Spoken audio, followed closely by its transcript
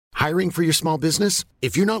Hiring for your small business?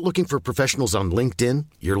 If you're not looking for professionals on LinkedIn,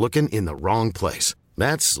 you're looking in the wrong place.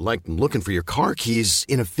 That's like looking for your car keys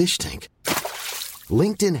in a fish tank.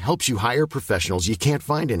 LinkedIn helps you hire professionals you can't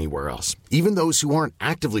find anywhere else, even those who aren't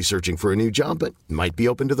actively searching for a new job but might be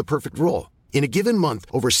open to the perfect role. In a given month,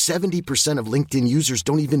 over 70% of LinkedIn users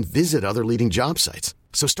don't even visit other leading job sites.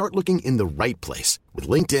 So start looking in the right place. With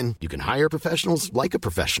LinkedIn, you can hire professionals like a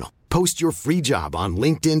professional. Post your free job on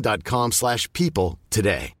linkedin.com/people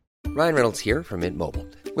today. Ryan Reynolds here from Mint Mobile.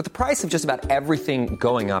 With the price of just about everything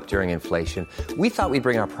going up during inflation, we thought we'd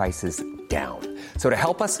bring our prices down. So to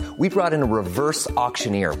help us, we brought in a reverse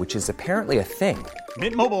auctioneer, which is apparently a thing.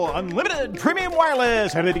 Mint Mobile Unlimited Premium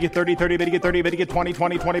Wireless. How to get 30, 30, bit to get 30, bit to get 20,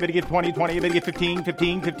 20, 20, bit to get 20, 20, bit to get 15,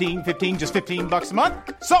 15, 15, 15, just $15 a month?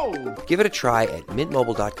 Sold! Give it a try at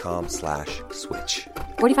mintmobile.com/switch.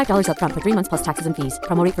 $45 up front for 3 months plus taxes and fees.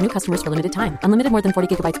 Promo rate for new customers for limited time. Unlimited more than 40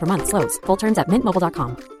 gigabytes per month. Slows full terms at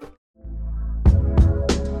mintmobile.com.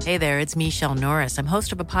 Hey there, it's Michelle Norris. I'm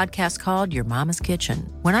host of a podcast called Your Mama's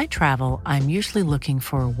Kitchen. When I travel, I'm usually looking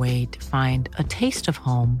for a way to find a taste of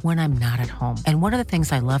home when I'm not at home. And one of the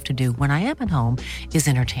things I love to do when I am at home is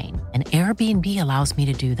entertain. And Airbnb allows me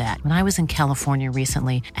to do that. When I was in California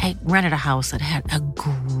recently, I rented a house that had a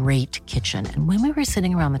great kitchen. And when we were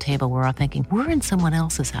sitting around the table, we were all thinking, we're in someone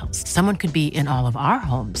else's house. Someone could be in all of our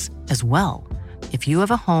homes as well. If you have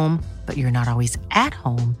a home, but you're not always at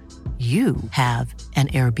home, you have an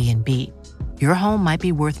Airbnb. Your home might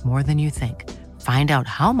be worth more than you think. Find out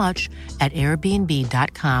how much at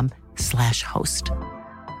airbnb.com/host.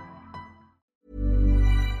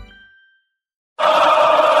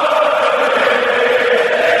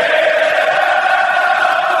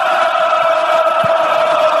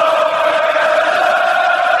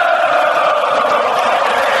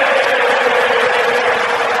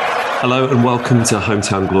 Hello and welcome to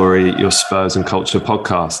Hometown Glory, your Spurs and Culture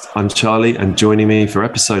podcast. I'm Charlie, and joining me for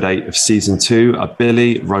episode 8 of season 2 are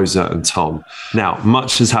Billy, Rosa and Tom. Now,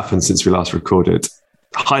 much has happened since we last recorded.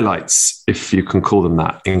 Highlights, if you can call them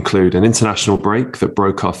that, include an international break that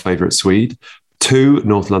broke our favourite Swede, 2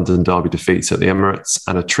 North London derby defeats at the Emirates,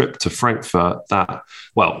 and a trip to Frankfurt that,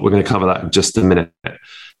 well, we're going to cover that in just a minute.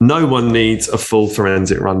 No one needs a full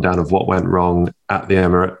forensic rundown of what went wrong at the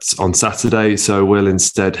Emirates on Saturday, so we'll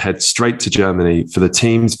instead head straight to Germany for the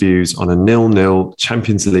team's views on a 0-0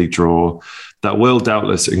 Champions League draw that will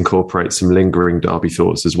doubtless incorporate some lingering derby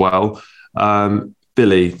thoughts as well.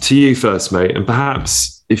 Billy, to you first, mate, and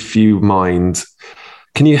perhaps, if you mind,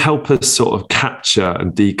 can you help us sort of capture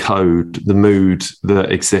and decode the mood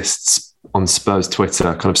that exists on Spurs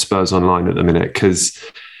Twitter, kind of Spurs Online at the minute? Because,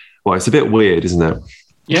 well, it's a bit weird, isn't it?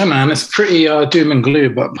 Yeah, man, it's pretty doom and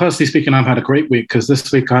gloom. But personally speaking, I've had a great week because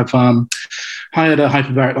this week I've hired a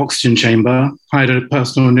hyperbaric oxygen chamber, hired a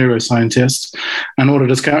personal neuroscientist, and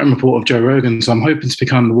ordered a scouting report of Joe Rogan. So I'm hoping to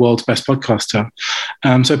become the world's best podcaster.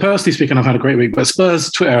 So personally speaking, I've had a great week. But Spurs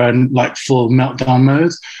Twitter are in like full meltdown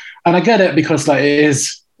mode, and I get it because like it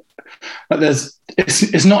is. Like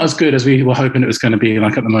it's not as good as we were hoping it was going to be.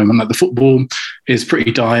 Like at the moment, like the football is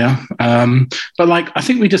pretty dire. But like I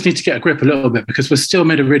think we just need to get a grip a little bit because we're still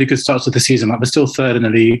made a really good start to the season. Like we're still third in the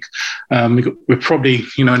league. We're probably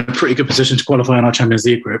in a pretty good position to qualify in our Champions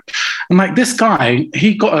League group. And like this guy,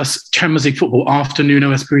 he got us Champions League football after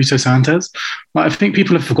Nuno Espirito Santos. Like I think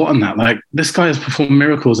people have forgotten that. Like this guy has performed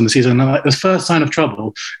miracles in the season. And like the first sign of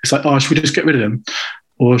trouble, it's like, oh, should we just get rid of him?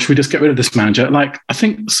 Or should we just get rid of this manager? Like, I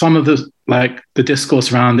think some of the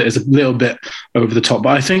discourse around it is a little bit over the top,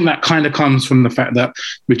 but I think that kind of comes from the fact that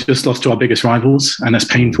we just lost to our biggest rivals, and that's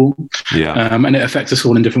painful. Yeah. And it affects us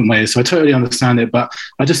all in different ways. So I totally understand it, but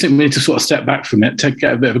I just think we need to sort of step back from it,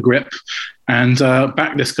 get a bit of a grip, and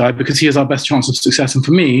back this guy because he is our best chance of success. And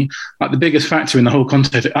for me, like the biggest factor in the whole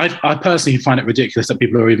context, I personally find it ridiculous that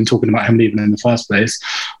people are even talking about him leaving in the first place.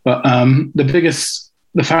 But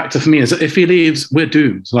the factor for me is that if he leaves, we're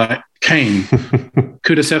doomed. Like Kane,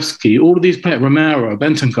 Kulusevski, all of these players, Romero,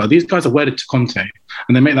 Bentancur, these guys are wedded to Conte,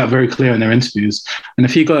 and they make that very clear in their interviews. And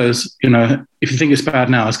if he goes, if you think it's bad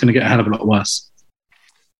now, it's going to get a hell of a lot worse.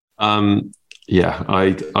 Yeah,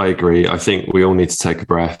 I agree. I think we all need to take a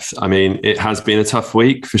breath. I mean, it has been a tough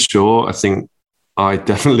week for sure. I think I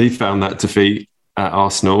definitely found that defeat at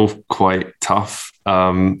Arsenal quite tough.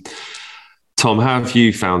 Tom, how have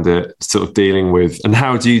you found it sort of dealing with, and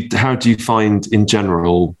how do you find in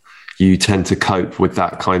general you tend to cope with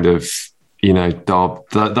that kind of,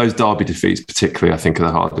 those derby defeats particularly, I think are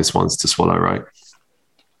the hardest ones to swallow, right?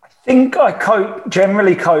 I think I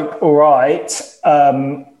generally cope all right.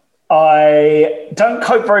 I don't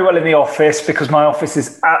cope very well in the office because my office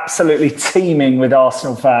is absolutely teeming with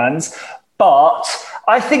Arsenal fans. But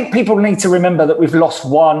I think people need to remember that we've lost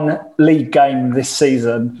one league game this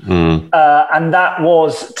season, and that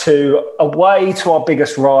was away to our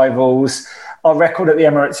biggest rivals. Our record at the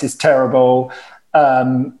Emirates is terrible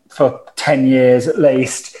for 10 years at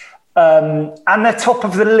least. And they're top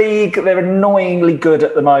of the league. They're annoyingly good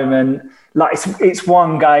at the moment. Like it's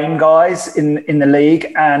one game, guys, in the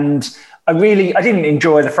league. And I didn't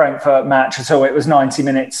enjoy the Frankfurt match at all. It was 90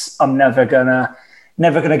 minutes. I'm never gonna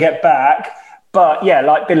get back. But yeah,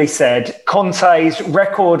 like Billy said, Conte's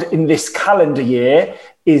record in this calendar year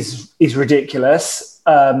is ridiculous.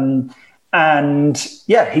 And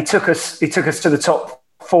yeah, he took us to the top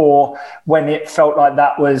 4 when it felt like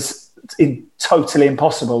that was totally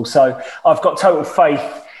impossible. So I've got total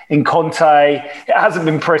faith in Conte. It hasn't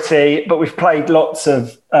been pretty, but we've played lots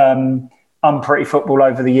of unpretty football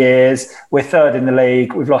over the years. We're 3rd in the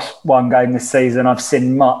league. We've lost one game this season. I've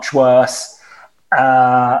seen much worse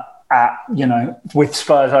with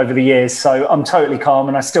Spurs over the years. So I'm totally calm,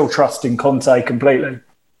 and I still trust in Conte completely.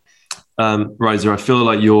 Rosa, I feel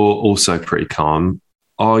like you're also pretty calm.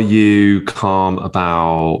 Are you calm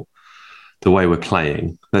about the way we're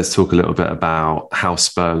playing? Let's talk a little bit about how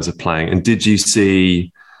Spurs are playing. And did you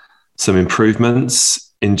see some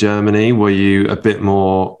improvements in Germany? Were you a bit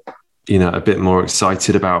more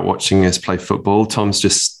excited about watching us play football? Tom's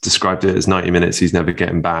just described it as 90 minutes. He's never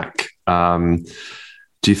getting back. Do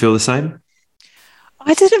you feel the same?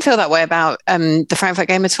 I didn't feel that way about the Frankfurt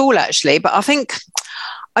game at all, actually. But I think,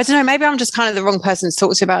 I don't know, maybe I'm just kind of the wrong person to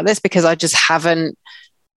talk to about this, because I just haven't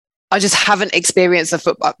experienced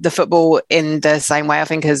the football in the same way, I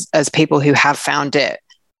think, as people who have found it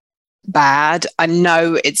bad. I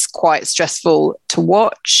know it's quite stressful to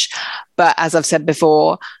watch, but as I've said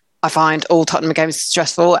before, I find all Tottenham games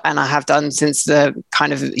stressful, and I have done since the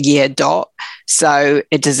kind of year dot. So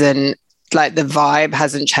it doesn't, like, the vibe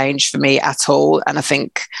hasn't changed for me at all. And I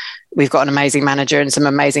think we've got an amazing manager and some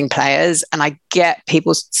amazing players. And I get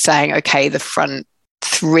people saying, okay, the front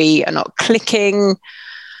 3 are not clicking.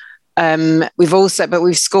 We've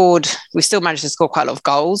still managed to score quite a lot of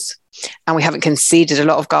goals, and we haven't conceded a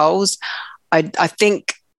lot of goals. I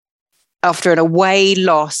think after an away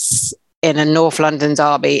loss in a North London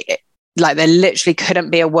derby, there literally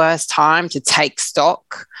couldn't be a worse time to take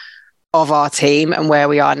stock of our team and where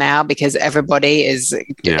we are now, because everybody is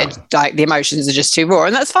like, the emotions are just too raw,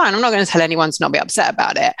 and that's fine. I'm not going to tell anyone to not be upset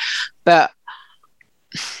about it. But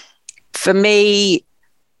for me,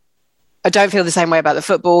 I don't feel the same way about the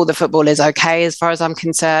football. The football is okay as far as I'm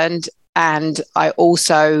concerned. And there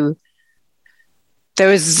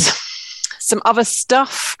was some other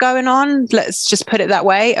stuff going on, let's just put it that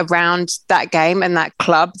way, around that game and that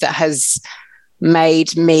club that has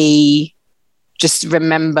made me just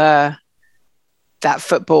remember that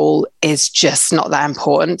football is just not that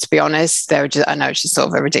important, to be honest. I know it's just sort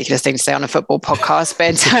of a ridiculous thing to say on a football podcast, but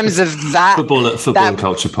in terms of that... football and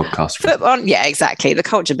culture podcast. Football, yeah, exactly. The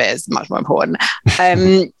culture bit is much more important.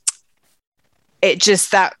 It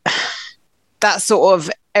just that sort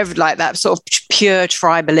of pure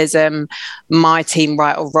tribalism, my team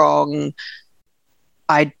right or wrong,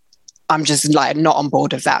 I'm just like not on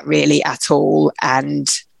board with that really at all. And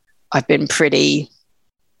I've been pretty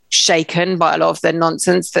shaken by a lot of the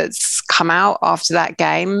nonsense that's come out after that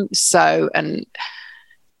game. So, and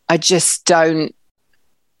I just don't,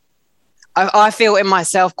 I feel in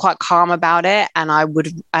myself quite calm about it. And I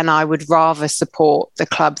would rather support the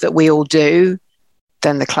club that we all do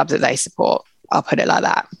than the club that they support. I'll put it like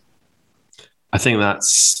that. I think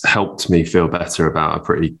that's helped me feel better about a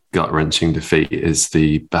pretty gut-wrenching defeat, is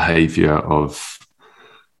the behaviour of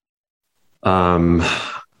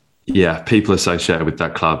people associated with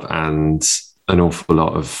that club, and an awful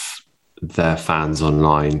lot of their fans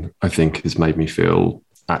online, I think, has made me feel,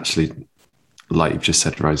 actually, like you've just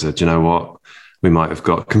said, Rosa, do you know what? We might have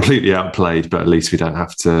got completely outplayed, but at least we don't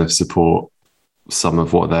have to support some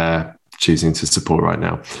of what they're choosing to support right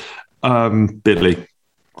now. Billy.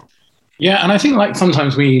 Yeah, and I think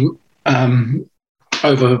sometimes we overthink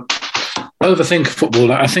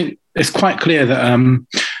football. I think it's quite clear that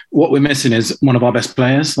what we're missing is one of our best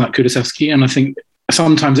players, like Kulusevski, and I think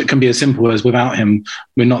sometimes it can be as simple as, without him,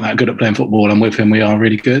 we're not that good at playing football, and with him, we are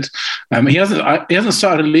really good. He hasn't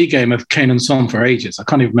started a league game of Kane and Son for ages. I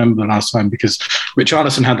can't even remember the last time, because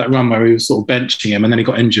Richarlison had that run where he was sort of benching him, and then he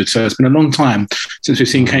got injured. So it's been a long time since we've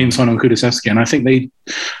seen Kane, Son, and Kulusevski. And I think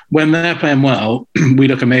when they're playing well, we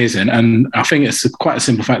look amazing. And I think it's quite a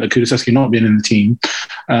simple fact that Kulusevski not being in the team,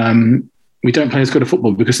 we don't play as good a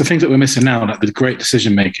football, because the things that we're missing now, like the great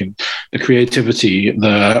decision making, the creativity,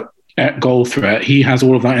 the goal threat. He has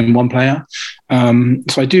all of that in one player.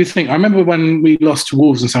 So I do think, I remember when we lost to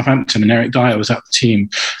Wolves and Southampton and Eric Dyer was at the team,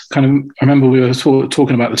 I remember we were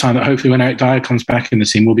talking about the time that hopefully when Eric Dyer comes back in the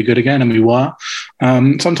team, we'll be good again, and we were.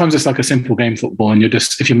 Sometimes it's like a simple game football, and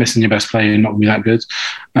if you're missing your best player, you're not going to be that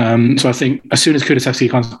good. So I think as soon as Kulusevski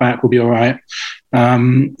comes back, we'll be all right.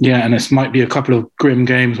 And this might be a couple of grim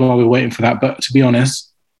games while we're waiting for that. But to be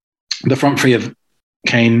honest, the front three of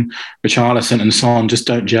Kane, Richarlison and Son just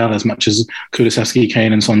don't gel as much as Kulusevski,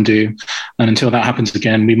 Kane and Son do. And until that happens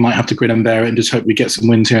again, we might have to grit and bear it and just hope we get some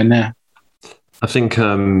wins here and there. I think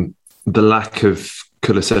the lack of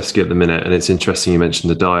Kulusevski at the minute, and it's interesting you mentioned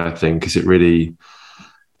the Dyer thing, because it really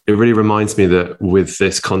reminds me that with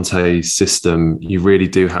this Conte system, you really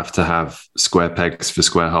do have to have square pegs for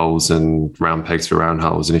square holes and round pegs for round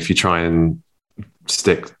holes. And if you try and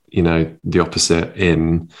stick, the opposite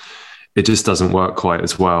in, it just doesn't work quite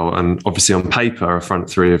as well. And obviously on paper, a front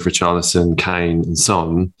three of Richarlison, Kane and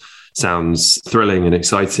Son sounds thrilling and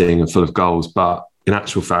exciting and full of goals. But in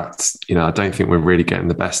actual fact, I don't think we're really getting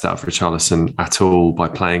the best out of Richarlison at all by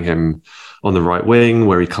playing him on the right wing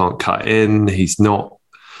where he can't cut in. He's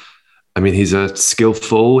a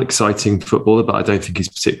skillful, exciting footballer, but I don't think he's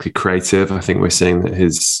particularly creative. I think we're seeing that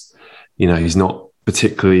he's not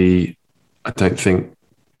particularly, I don't think,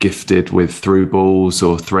 gifted with through balls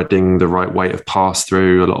or threading the right weight of pass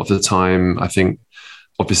through a lot of the time. I think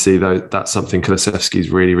obviously though that's something Kulusevski is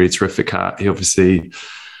really, really terrific at. He obviously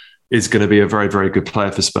is going to be a very, very good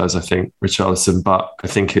player for Spurs, I think, Richarlison, but I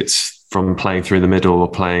think it's from playing through the middle or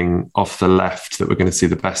playing off the left that we're going to see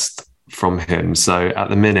the best from him. So at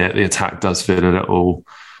the minute, the attack does feel a little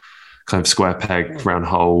kind of square peg, round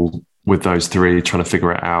hole with those three trying to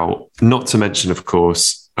figure it out. Not to mention, of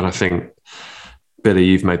course, and I think Billy,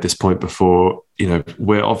 you've made this point before,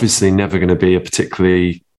 we're obviously never going to be a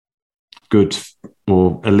particularly good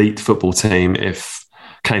or elite football team if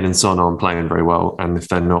Kane and Son aren't playing very well and if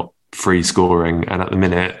they're not free scoring. And at the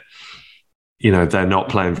minute, they're not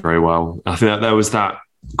playing very well. I think that there was that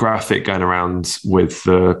graphic going around with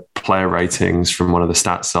the player ratings from one of the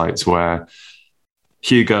stat sites where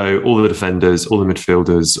Hugo, all the defenders, all the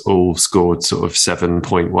midfielders all scored sort of 7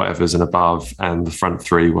 point whatevers and above, and the front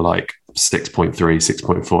three were like 6.3,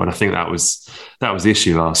 6.4. And I think that was the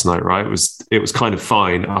issue last night, right? It was kind of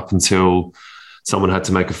fine up until someone had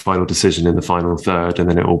to make a final decision in the final third, and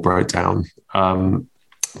then it all broke down.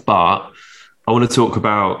 But I want to talk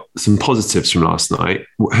about some positives from last night.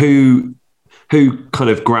 Who kind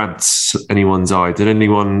of grabbed anyone's eye? Did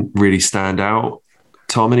anyone really stand out?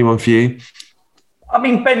 Tom, anyone for you? I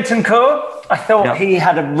mean, Bentancur, I thought he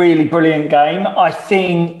had a really brilliant game. I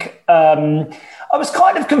think I was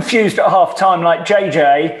kind of confused at half-time, like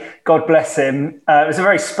JJ, God bless him. It was a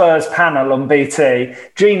very Spurs panel on BT.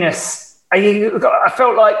 Genius, I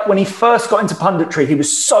felt like when he first got into punditry, he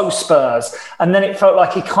was so Spurs. And then it felt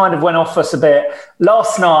like he kind of went off us a bit.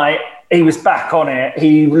 Last night, he was back on it.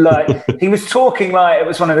 He was talking like it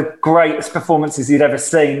was one of the greatest performances he'd ever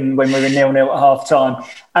seen when we were 0-0 at half-time.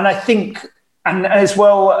 And I think... And as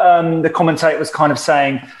well, the commentator was kind of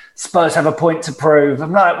saying, Spurs have a point to prove.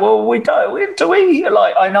 I'm like, well, we don't. Do we?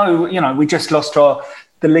 Like, I know, we just lost to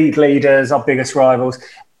the league leaders, our biggest rivals.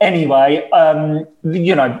 Anyway,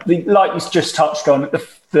 like you just touched on,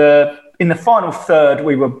 in the final third,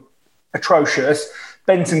 we were atrocious.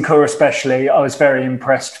 Bentancur especially, I was very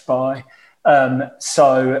impressed by.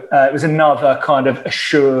 So it was another kind of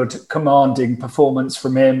assured, commanding performance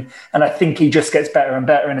from him. And I think he just gets better and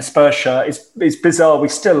better in a Spurs shirt. It's bizarre. He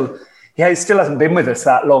still hasn't been with us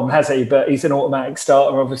that long, has he? But he's an automatic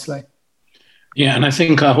starter, obviously. Yeah, and I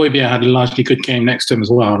think Højbjerg had a largely good game next to him as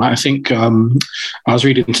well. And I think I was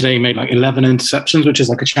reading today, he made like 11 interceptions, which is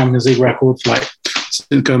like a Champions League record for like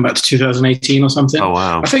going back to 2018 or something. Oh,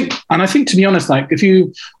 wow. I think, to be honest, like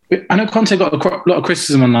I know Conte got a lot of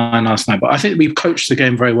criticism online last night, but I think we've coached the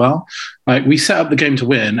game very well. Like we set up the game to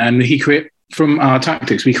win, and from our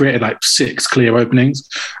tactics, we created like 6 clear openings.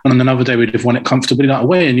 And on another day, we'd have won it comfortably, like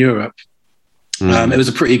away in Europe. It was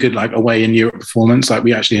a pretty good away in Europe performance. Like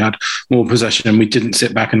we actually had more possession. We didn't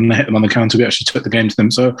sit back and hit them on the counter. We actually took the game to them.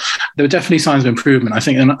 So there were definitely signs of improvement. I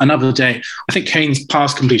think another day, I think Kane's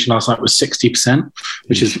pass completion last night was 60%,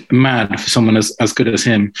 which is mad for someone as good as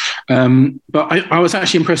him. But I was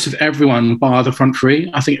actually impressed with everyone bar the front three.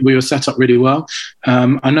 I think we were set up really well.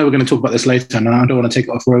 I know we're going to talk about this later, and I don't want to take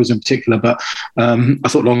it off Rose in particular, but I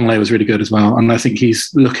thought Longley was really good as well. And I think he's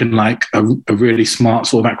looking like a really smart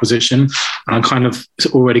sort of acquisition. And I'm kind of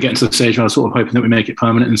already getting to the stage where I was sort of hoping that we make it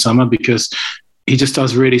permanent in summer, because he just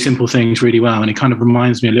does really simple things really well. And he kind of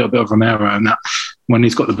reminds me a little bit of Romero, and that when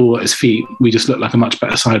he's got the ball at his feet, we just look like a much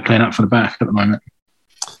better side playing out from the back at the moment.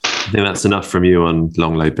 I think that's enough from you on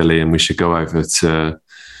Longley, Billy, and we should go over to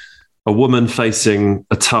a woman facing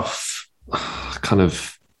a tough kind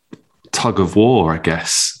of tug of war, I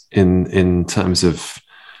guess, in terms of,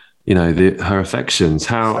 you know, her affections.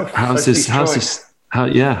 How's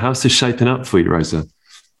this shaping up for you, Rosa?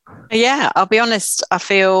 Yeah, I'll be honest. I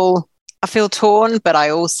feel torn, but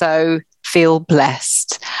I also feel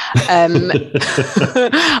blessed.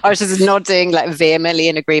 I was just nodding like vehemently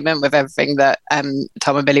in agreement with everything that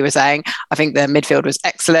Tom and Billy were saying. I think the midfield was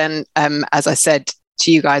excellent. As I said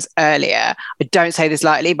to you guys earlier, I don't say this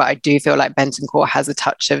lightly, but I do feel like Bentancur has a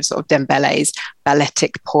touch of sort of Dembele's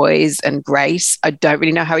balletic poise and grace. I don't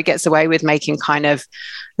really know how he gets away with making kind of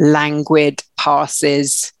languid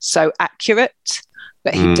passes so accurate,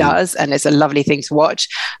 but he does, and it's a lovely thing to watch.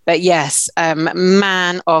 But yes,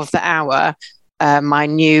 man of the hour, my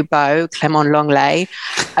new beau, Clement Longley.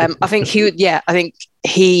 I think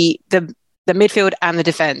the midfield and the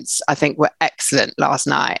defence, I think, were excellent last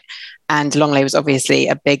night. And Longley was obviously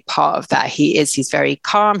a big part of that. He's very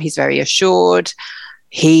calm. He's very assured.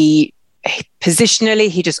 Positionally,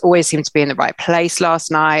 he just always seemed to be in the right place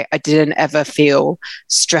last night. I didn't ever feel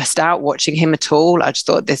stressed out watching him at all. I just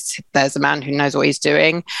thought there's a man who knows what he's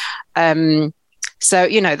doing. So,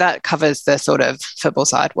 you know, that covers the sort of football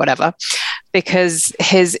side, whatever, because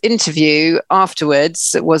his interview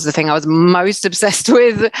afterwards was the thing I was most obsessed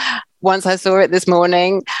with once I saw it this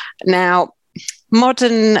morning. Now,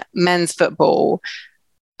 modern men's football,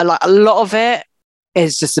 like a lot of it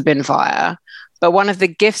is just a bin fire. But one of the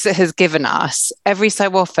gifts it has given us, every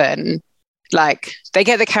so often, like they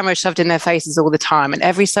get the camera shoved in their faces all the time. And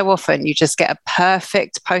every so often you just get a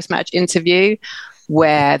perfect post-match interview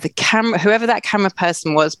where whoever that camera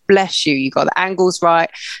person was, bless you, you got the angles right.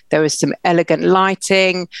 There was some elegant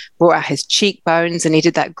lighting, brought out his cheekbones, and he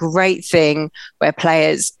did that great thing where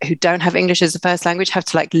players who don't have English as a first language have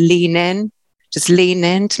to like lean in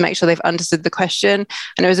to make sure they've understood the question.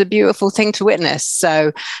 And it was a beautiful thing to witness.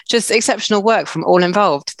 So just exceptional work from all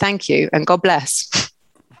involved. Thank you. And God bless.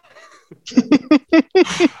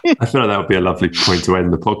 I feel like that would be a lovely point to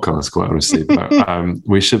end the podcast, quite honestly, but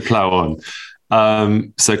we should plough on.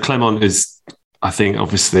 So Clement is, I think,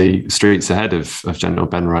 obviously streets ahead of General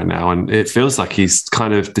Ben right now. And it feels like he's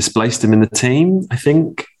kind of displaced him in the team, I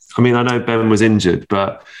think. I mean, I know Ben was injured,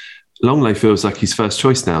 but Longley feels like he's first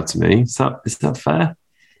choice now to me. Is that fair?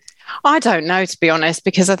 I don't know, to be honest,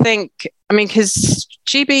 because because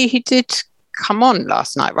GB, he did come on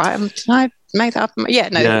last night, right? Did I make that up? Yeah,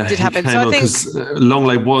 it did happen. So I think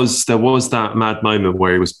Longley there was that mad moment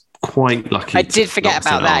where he was quite lucky. I did forget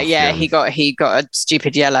about that. Yeah, he got a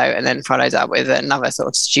stupid yellow and then followed up with another sort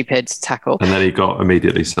of stupid tackle. And then he got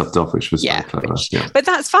immediately subbed off, which was clever. But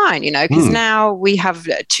that's fine, you know, because now we have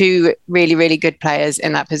two really, really good players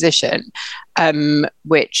in that position,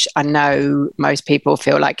 which I know most people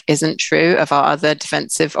feel like isn't true of our other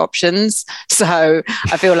defensive options. So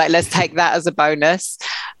I feel like let's take that as a bonus.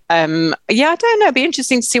 I don't know. It'd be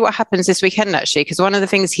interesting to see what happens this weekend, actually, because one of the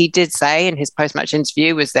things he did say in his post-match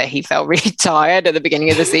interview was that he felt really tired at the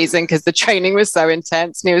beginning of the season because the training was so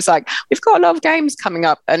intense. And he was like, we've got a lot of games coming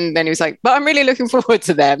up. And then he was like, but I'm really looking forward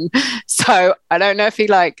to them. So I don't know if he's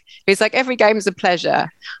like, every game is a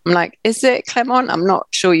pleasure. I'm like, is it, Clement? I'm not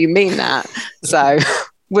sure you mean that. So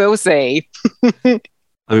we'll see. I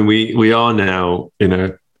mean, we are now in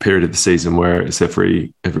a period of the season where it's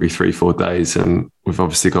every 3-4 days, and we've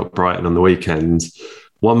obviously got Brighton on the weekend.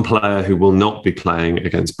 One player who will not be playing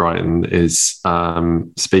against Brighton is,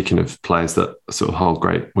 speaking of players that sort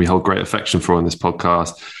of we hold great affection for on this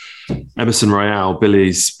podcast, Emerson Royal,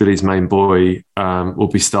 Billy's main boy, will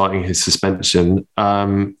be starting his suspension.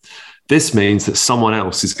 This means that someone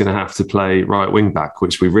else is going to have to play right wing back,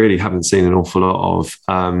 which we really haven't seen an awful lot of.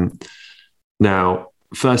 Now,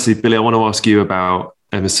 firstly, Billy, I want to ask you about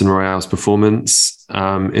Emerson Royal's performance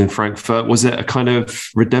in Frankfurt. Was it a kind of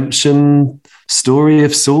redemption story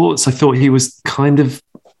of sorts? I thought he was kind of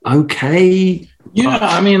okay. Yeah,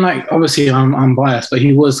 I mean, like, obviously I'm biased, but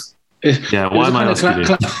he was. Yeah, why am I asking you?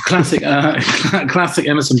 Classic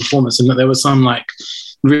Emerson performance, and that there was some like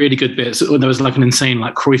really good bits. There was like an insane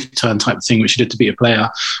like Cruyff turn type thing which he did to be a player,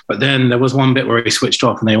 but then there was one bit where he switched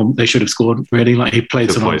off and they should have scored. Really, like he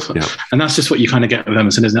played some off, and that's just what you kind of get with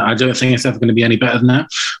Emerson, isn't it? I don't think it's ever going to be any better than that.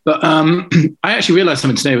 But I actually realised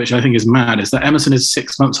something today which I think is mad, is that Emerson is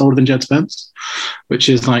 6 months older than Jed Spence, which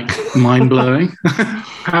is like mind blowing.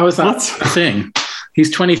 How is that a thing? He's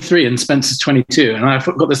 23 and Spence is 22. And I've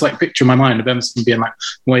got this like picture in my mind of Emerson being like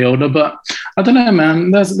way older, but I don't know,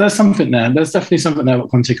 man, there's something there. There's definitely something there what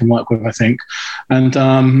Conte can work with, I think.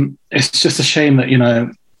 And it's just a shame that, you know,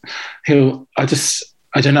 I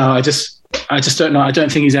don't know. I just don't know. I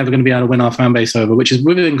don't think he's ever going to be able to win our fan base over, which is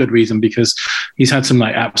within good reason because he's had some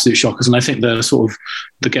like absolute shockers. And I think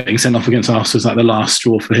the getting sent off against us was like the last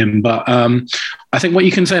straw for him. But I think what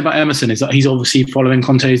you can say about Emerson is that he's obviously following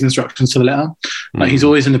Conte's instructions to the letter. Like he's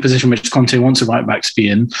always in the position which Conte wants a right back to be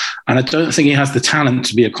in. And I don't think he has the talent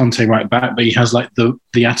to be a Conte right back, but he has like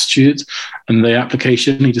the attitude and the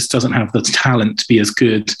application. He just doesn't have the talent to be as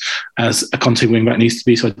good as a Conte wing back needs to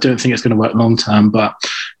be. So I don't think it's going to work long term. But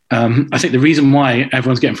I think the reason why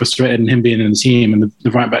everyone's getting frustrated and him being in the team and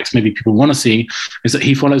the right backs maybe people want to see is that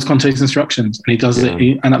he follows Conte's instructions and he does it.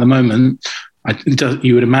 And at the moment,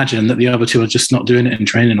 you would imagine that the other two are just not doing it in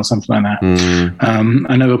training or something like that.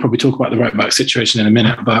 I know we'll probably talk about the right back situation in a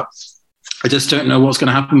minute, but I just don't know what's going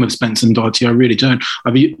to happen with Spence and Doherty. I really don't.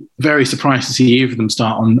 I'd be very surprised to see either of them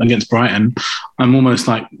start on against Brighton. I'm almost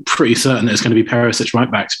like pretty certain that it's going to be Perisic right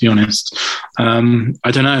back, to be honest. I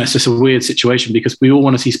don't know. It's just a weird situation because we all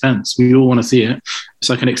want to see Spence. We all want to see it. It's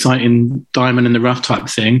like an exciting diamond in the rough type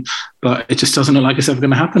thing, but it just doesn't look like it's ever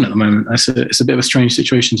going to happen at the moment. It's a bit of a strange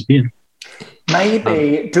situation to be in.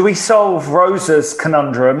 Maybe, do we solve Rosa's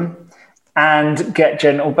conundrum and get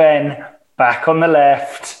Gentle Ben back on the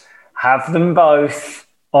left, have them both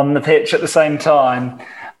on the pitch at the same time?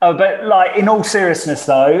 But like, in all seriousness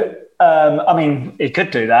though, I mean, he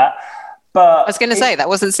could do that. But I was going to say, that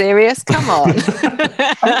wasn't serious. Come on.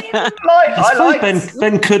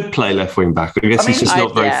 Ben could play left wing back. I guess he's just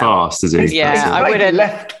not very fast, is he? Yeah, I would have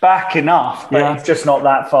left back enough, but he's just not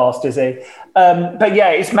that fast, is he? But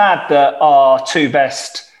yeah, it's mad that our two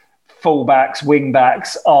best fullbacks, wing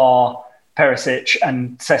backs are Perisic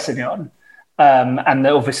and Sessegnon. And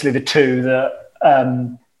obviously the two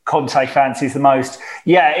that Conte fancies the most.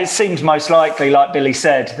 Yeah, it seems most likely, like Billy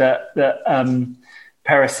said, that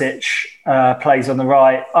Perisic plays on the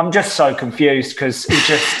right. I'm just so confused because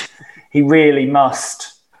he really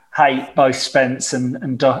must hate both Spence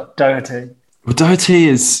and Doherty. Well,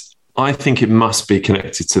 Doherty I think it must be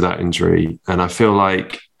connected to that injury. And I feel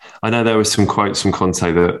like, I know there were some quotes from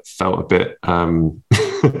Conte that felt a bit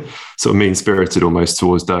sort of mean-spirited almost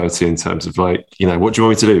towards Doherty in terms of like, what do you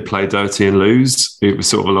want me to do? Play Doherty and lose? It was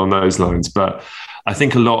sort of along those lines. But I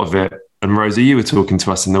think a lot of it, and Rosa, you were talking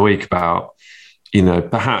to us in the week about,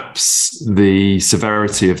 perhaps the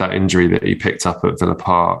severity of that injury that he picked up at Villa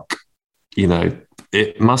Park,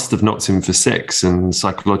 it must have knocked him for six, and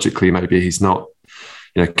psychologically maybe he's not,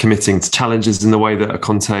 committing to challenges in the way that a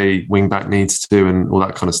Conte wing-back needs to and all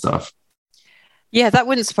that kind of stuff. Yeah, that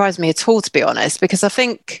wouldn't surprise me at all, to be honest, because I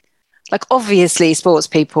think, like, obviously sports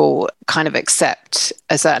people kind of accept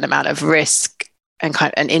a certain amount of risk and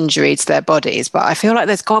kind of an injury to their bodies, but I feel like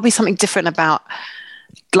there's got to be something different about,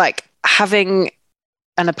 like, having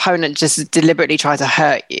an opponent just deliberately try to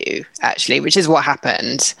hurt you, actually, which is what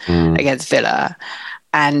happened against Villa,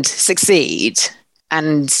 and succeed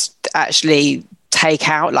and actually take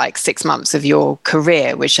out like 6 months of your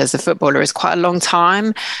career, which as a footballer is quite a long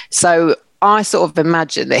time. So I sort of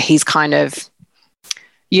imagine that he's kind of,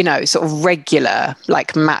 sort of regular,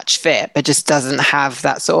 like match fit, but just doesn't have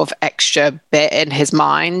that sort of extra bit in his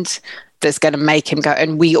mind that's going to make him go.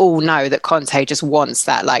 And we all know that Conte just wants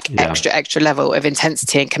that like extra level of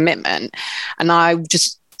intensity and commitment. And I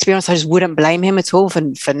just, to be honest, I just wouldn't blame him at all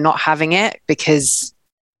for not having it, because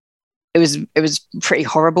it was pretty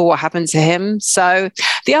horrible what happened to him. So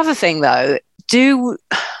the other thing though,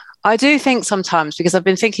 I do think sometimes, because I've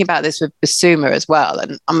been thinking about this with Bissouma as well,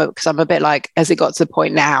 and I'm a bit like, has it got to the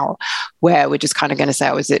point now where we're just kind of going to say,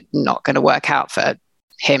 oh, is it not going to work out for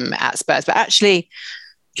him at Spurs? But actually,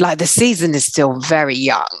 like, the season is still very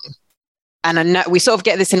young. And I know we sort of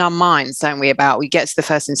get this in our minds, don't we, about we get to the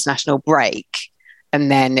first international break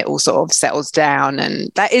and then it all sort of settles down.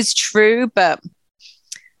 And that is true, but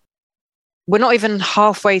we're not even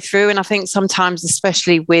halfway through. And I think sometimes,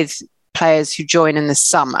 especially with players who join in the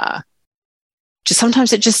summer,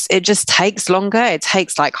 sometimes it just takes longer. It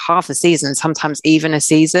takes like half a season, sometimes even a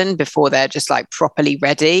season, before they're just like properly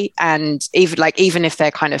ready. And even if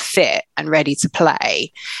they're kind of fit and ready to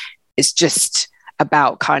play, it's just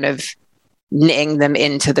about kind of knitting them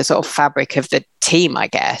into the sort of fabric of the team, I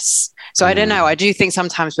guess. So I don't know. I do think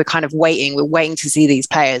sometimes we're kind of waiting. We're waiting to see these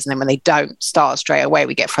players. And then when they don't start straight away,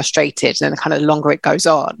 we get frustrated. And then kind of the longer it goes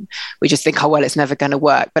on, we just think, oh, well, it's never going to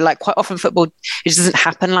work. But like quite often football, it just doesn't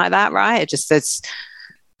happen like that, right? It just says,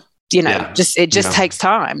 it just takes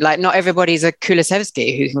time. Like not everybody's a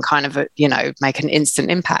Kulusevski who can kind of, make an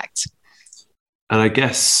instant impact. And I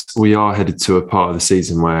guess we are headed to a part of the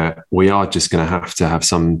season where we are just going to have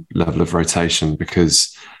some level of rotation,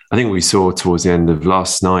 because I think we saw towards the end of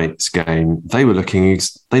last night's game, they looked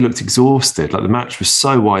exhausted. Like the match was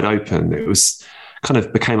so wide open. It was kind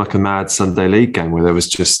of became like a mad Sunday league game where there was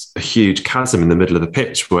just a huge chasm in the middle of the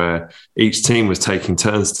pitch where each team was taking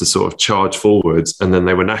turns to sort of charge forwards, and then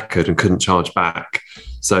they were knackered and couldn't charge back.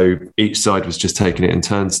 So each side was just taking it in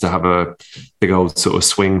turns to have a big old sort of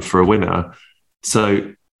swing for a winner.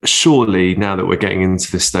 So surely now that we're getting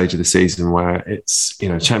into this stage of the season where it's,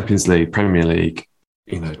 Champions League, Premier League,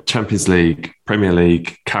 Champions League, Premier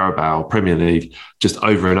League, Carabao, Premier League, just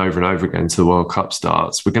over and over and over again till the World Cup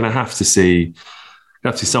starts, we're going to have to see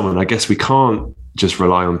someone. I guess we can't just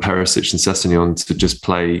rely on Perisic and Sessegnon to just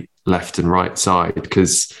play left and right side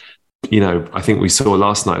because, I think we saw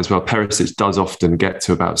last night as well, Perisic does often get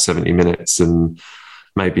to about 70 minutes and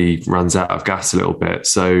maybe runs out of gas a little bit.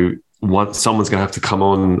 So someone's going to have to come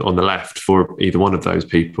on the left for either one of those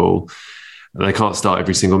people. They can't start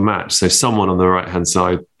every single match. So someone on the right-hand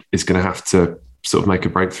side is going to have to sort of make a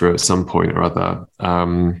breakthrough at some point or other.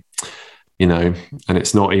 And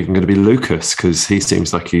it's not even going to be Lucas because he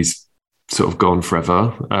seems like he's sort of gone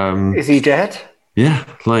forever. Is he dead? Yeah.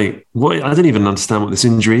 Like, what? I don't even understand what this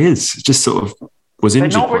injury is. It just sort of was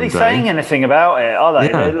injured. They're not really one day. saying anything about it, are they?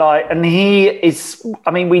 Yeah. And he is,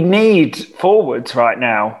 we need forwards right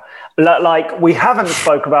now. Like, we haven't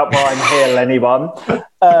spoke about Brian Hill, anyone.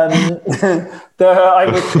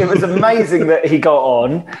 It was amazing that he got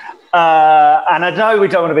on. And I know we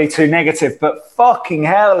don't want to be too negative, but fucking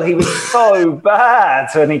hell, he was so bad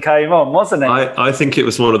when he came on, wasn't he? I think it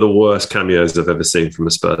was one of the worst cameos I've ever seen from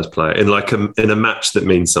a Spurs player in a match that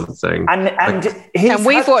means something. And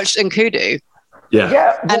we've watched Nkudu.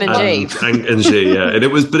 Yeah. And Ng, yeah. And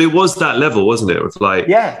it was that level, wasn't it? It was like,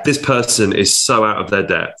 this person is so out of their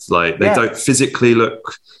depth. Like, they don't physically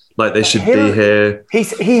look like they should be here.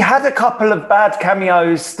 He had a couple of bad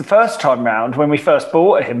cameos the first time round when we first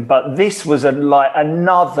bought him, but this was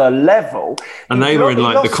another level. And they were in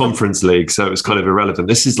the Conference League, so it was kind of irrelevant.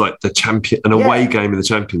 This is like an away game in the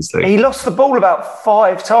Champions League. He lost the ball about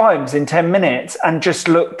 5 times in 10 minutes and just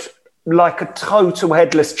looked like a total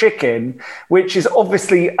headless chicken, which is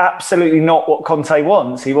obviously absolutely not what Conte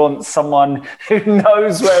wants. He wants someone who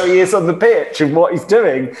knows where he is on the pitch and what he's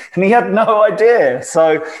doing. And he had no idea.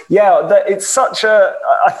 So, it's such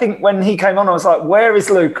I think when he came on, I was like, where is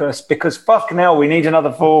Lucas? Because fucking hell, we need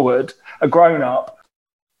another forward, a grown-up.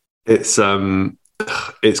 It's kind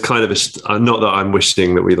of not that I'm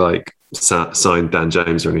wishing that we signed Dan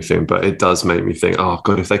James or anything, but it does make me think, oh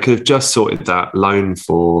God, if they could have just sorted that loan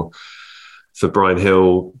for Brian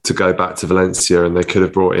Hill to go back to Valencia, and they could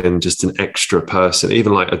have brought in just an extra person,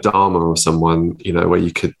 even like Adama or someone, where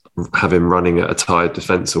you could have him running at a tired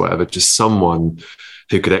defence or whatever, just someone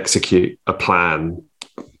who could execute a plan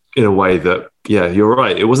in a way that, you're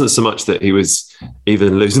right. It wasn't so much that he was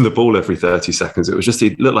even losing the ball every 30 seconds. It was just,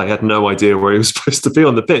 he looked like he had no idea where he was supposed to be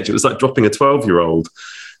on the pitch. It was like dropping a 12-year-old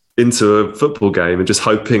into a football game and just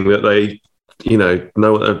hoping that they, know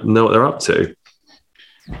what they're up to.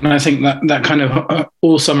 And I think that kind of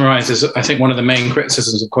all summarizes, I think, one of the main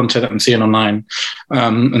criticisms of Conte that I'm seeing online,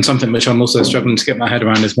 and something which I'm also struggling to get my head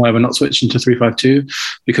around is why we're not switching to 3-5-2,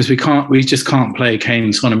 because we just can't play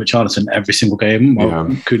Kane, Son and Richarlison every single game while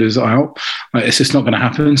Kuda's out. It's just not going to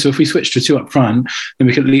happen. So if we switch to 2 up front, then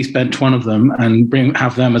we could at least bench one of them and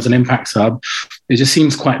have them as an impact sub. It just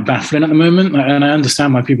seems quite baffling at the moment, and I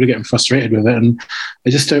understand why people are getting frustrated with it, and I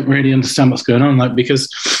just don't really understand what's going on. Because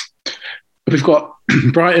we've got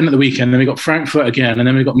Brighton at the weekend, then we've got Frankfurt again, and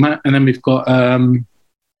then we've got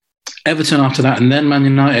Everton after that, and then Man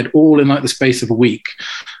United, all in the space of a week,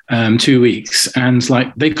 2 weeks, and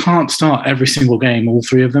they can't start every single game, all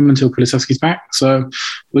 3 of them, until Kulusevski's back. So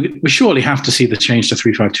we surely have to see the change to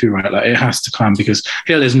 3-5-2, right? It has to come, because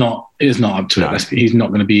Hill is not up to it. He's not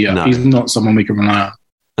going to be. He's not someone we can rely on.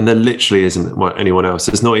 And there literally isn't anyone else.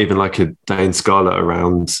 There's not even a Dane Scarlett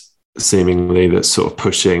around, seemingly, that's sort of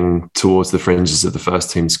pushing towards the fringes of the first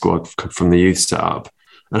team squad from the youth setup.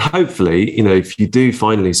 And hopefully, if you do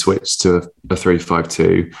finally switch to a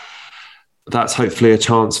 3-5-2, that's hopefully a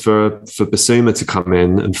chance for Bissouma to come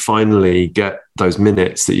in and finally get those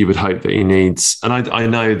minutes that you would hope that he needs. And I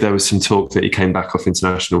know there was some talk that he came back off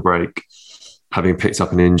international break having picked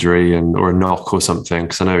up an injury or a knock or something,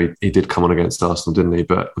 because I know he did come on against Arsenal, didn't he?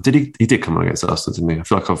 But he did come on against Arsenal, didn't he? I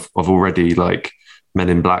feel like I've already Men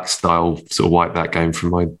in Black style sort of wipe that game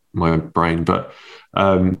from my brain. But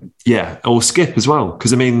or Skip as well,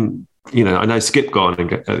 because I know Skip got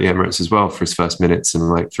on at the Emirates as well for his first minutes in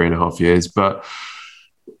 3.5 years, but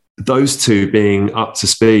those two being up to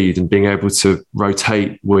speed and being able to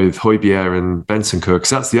rotate with Højbjerg and Bentancur,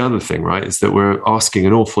 because that's the other thing, right, is that we're asking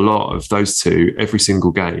an awful lot of those two every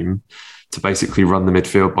single game to basically run the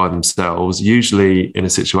midfield by themselves, usually in a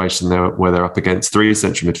situation where they're up against 3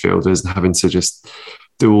 central midfielders and having to just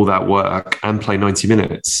do all that work and play 90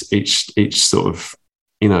 minutes each sort of,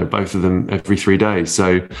 both of them every 3 days.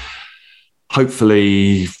 So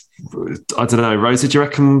hopefully, I don't know, Rosa, do you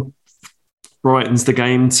reckon Brighton's the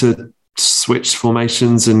game to switch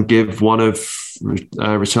formations and give one of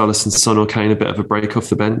Richarlison, Son or Kane a bit of a break off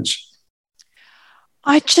the bench?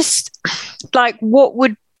 I just,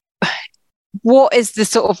 what is the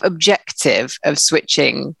sort of objective of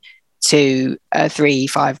switching to a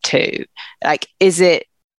 3-5-2?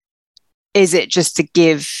 Is it just to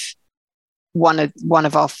give one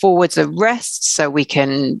of our forwards a rest so we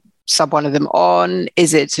can sub one of them on?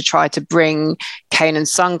 Is it to try to bring Kane and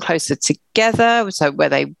Son closer together, so where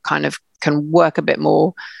they kind of can work a bit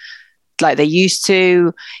more like they used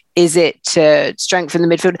to? Is it to strengthen the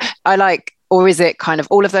midfield? Or is it kind of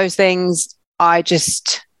all of those things? I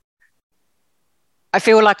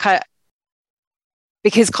feel like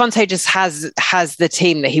because Conte just has the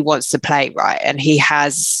team that he wants to play, right? And he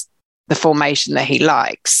has the formation that he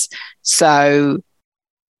likes. So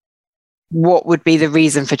what would be the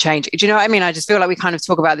reason for change? Do you know what I mean? I just feel like we kind of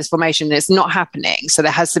talk about this formation and it's not happening. So there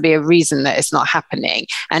has to be a reason that it's not happening.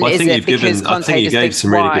 And well, is it because Conte I think you gave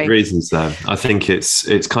some really good reasons there. I think it's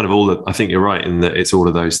kind of I think you're right in that it's all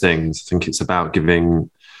of those things. I think it's about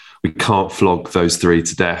we can't flog those 3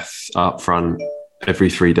 to death up front every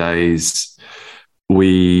 3 days.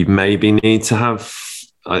 We maybe need to have,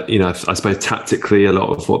 I suppose tactically, a lot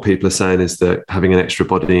of what people are saying is that having an extra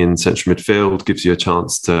body in central midfield gives you a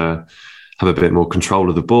chance to have a bit more control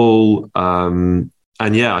of the ball. And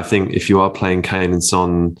yeah, I think if you are playing Kane and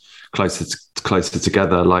Son closer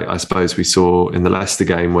together, like I suppose we saw in the Leicester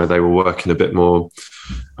game where they were working a bit more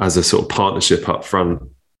as a sort of partnership up front,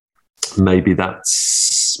 maybe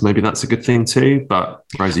that's a good thing too. But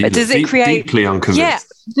Rosie, does it create deeply unconvinced? Yeah,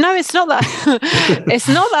 no, it's not that. It's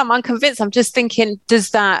not that I'm unconvinced. I'm just thinking, does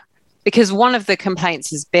that, because one of the complaints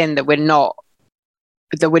has been that we're not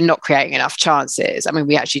creating enough chances. I mean,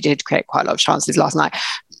 we actually did create quite a lot of chances last night.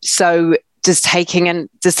 So does taking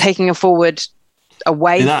a forward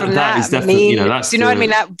away from that is definitely, do you know what I mean?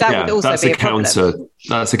 That would also be a counter.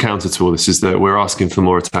 That's a counter to all this, is that we're asking for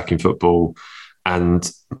more attacking football,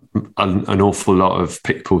 and an awful lot of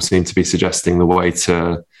people seem to be suggesting the way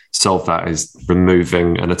to solve that is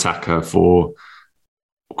removing an attacker for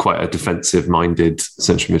quite a defensive-minded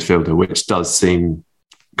central midfielder, which does seem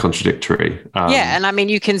contradictory. And I mean,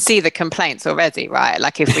 you can see the complaints already, right?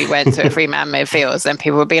 Like if we went to a 3-man midfield, then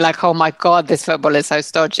people would be like, oh my God, this football is so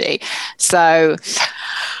stodgy. So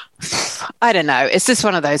I don't know. It's just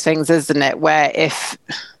one of those things, isn't it? Where if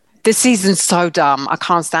this season's so dumb, I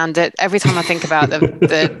can't stand it. Every time I think about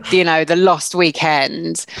the lost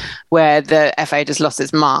weekend where the FA just lost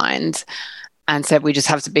its mind and said we just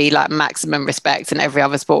have to be like maximum respect, and every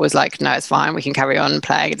other sport was like, no, it's fine, we can carry on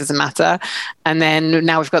playing, it doesn't matter. And then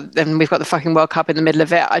now we've got the fucking World Cup in the middle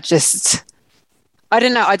of it. I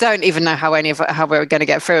don't know. I don't even know how we're going to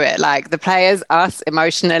get through it. Like the players, us,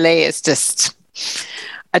 emotionally, it's just,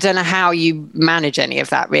 I don't know how you manage any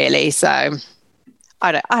of that really. So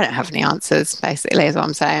I don't have any answers, basically, is what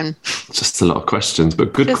I'm saying. Just a lot of questions,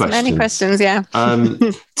 but good questions. Many questions, yeah.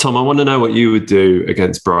 Tom, I want to know what you would do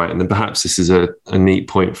against Brighton, and perhaps this is a neat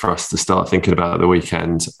point for us to start thinking about the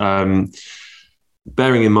weekend.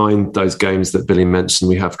 Bearing in mind those games that Billy mentioned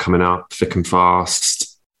we have coming up thick and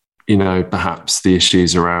fast, perhaps the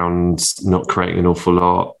issues around not creating an awful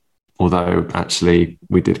lot, although actually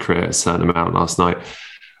we did create a certain amount last night.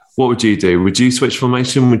 What would you do? Would you switch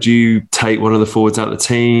formation? Would you take one of the forwards out of the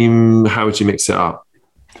team? How would you mix it up?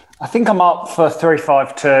 I think I'm up for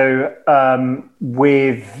 3-5-2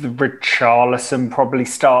 with Richarlison probably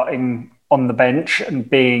starting on the bench and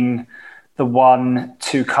being the one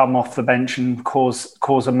to come off the bench and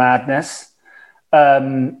cause a madness.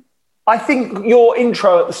 I think your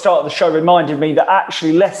intro at the start of the show reminded me that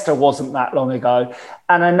actually Leicester wasn't that long ago.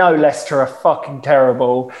 And I know Leicester are fucking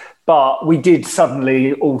terrible, but we did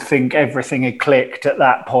suddenly all think everything had clicked at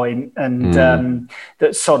that point, and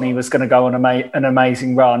that Sonny was going to go on an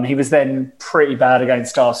amazing run. He was then pretty bad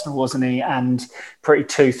against Arsenal, wasn't he? And pretty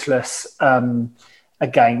toothless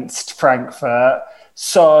against Frankfurt.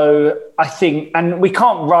 So I think, and we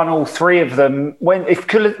can't run all 3 of them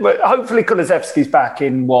hopefully Kulusevski's back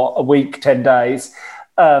in a week, 10 days.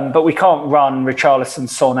 But we can't run Richarlison,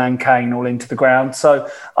 Son and Kane all into the ground. So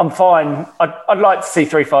I'm fine. I'd like to see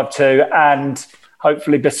 3-5-2, and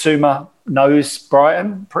hopefully Bissouma knows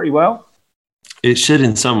Brighton pretty well. It should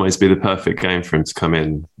in some ways be the perfect game for him to come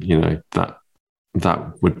in.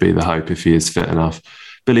 That would be the hope if he is fit enough.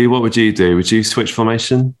 Billy, what would you do? Would you switch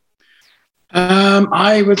formation?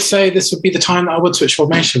 I would say this would be the time that I would switch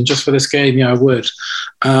formation just for this game. Yeah, I would.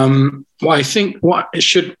 Well, I think what it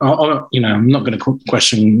should, I'm not going to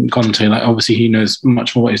question Conte. Like, obviously, he knows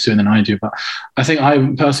much more what he's doing than I do. But I think I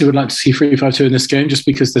personally would like to see 3-5-2 in this game, just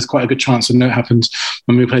because there's quite a good chance. I know it happened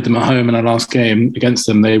when we played them at home in our last game against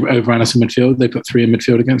them. They overran us in midfield. They put 3 in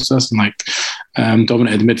midfield against us and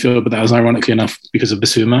dominated the midfield. But that was ironically enough because of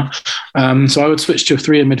Bissouma. So I would switch to a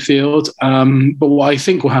 3 in midfield. But what I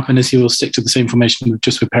think will happen is he will stick to the same formation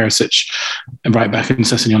just with Perisic and right back and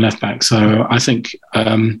Sessegnon left back. So I think.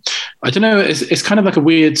 I don't know. It's kind of like a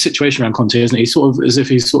weird situation around Conte, isn't it? He's sort of as if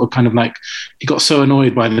he's sort of kind of like he got so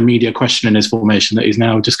annoyed by the media questioning his formation that he's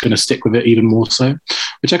now just going to stick with it even more so,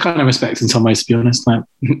 which I kind of respect in some ways, to be honest. Like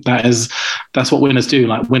that's what winners do.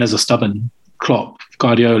 Like winners are stubborn. Klopp,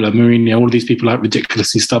 Guardiola, Mourinho, all of these people are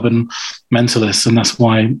ridiculously stubborn mentalists, and that's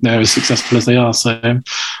why they're as successful as they are. So, who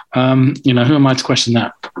am I to question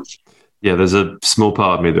that? Yeah, there's a small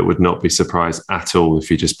part of me that would not be surprised at all if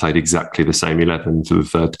he just played exactly the same 11 for the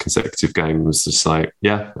third consecutive game. It was just like,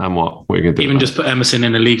 yeah, and what? What are you going to do? Even just put Emerson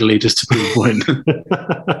in illegally just to prove a point.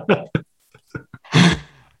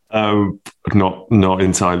 Not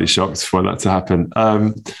entirely shocked for that to happen.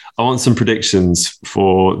 I want some predictions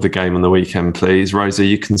for the game on the weekend, please. Rosa,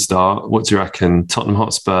 you can start. What do you reckon? Tottenham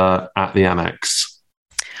Hotspur at the Amex.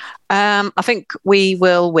 I think we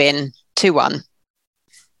will win 2-1.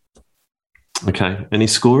 Okay. Any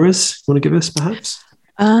scorers you want to give us, perhaps?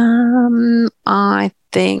 I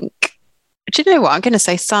think... Do you know what? I'm going to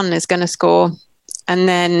say Son is going to score. And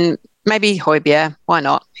then maybe Højbjerg. Why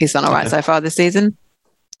not? He's done all right so far this season.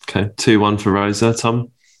 Okay. 2-1 for Rosa.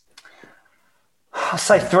 Tom? I'll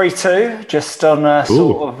say 3-2, just on a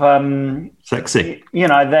sort of... sexy.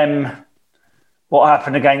 Them... What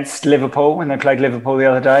happened against Liverpool when they played Liverpool the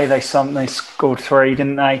other day? They scored 3,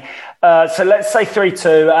 didn't they? So let's say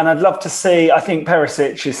 3-2. And I'd love to see, I think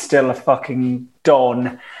Perisic is still a fucking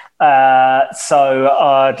don. So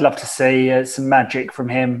I'd love to see some magic from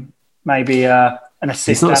him. Maybe an assist.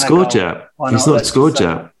 He's not scored yet. He's not scored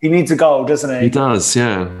yet. He needs a goal, doesn't he? He does,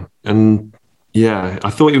 yeah. And yeah, I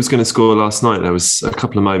thought he was going to score last night. There was a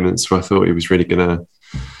couple of moments where I thought he was really going to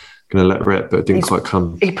let rip, but it didn't quite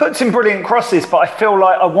come. He puts in brilliant crosses, but I feel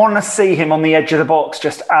like I want to see him on the edge of the box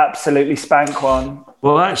just absolutely spank one.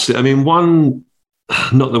 Well, actually, I mean,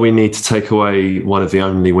 not that we need to take away one of the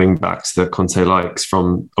only wing backs that Conte likes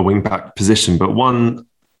from a wing back position, but one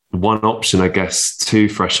option, I guess, to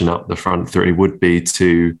freshen up the front three would be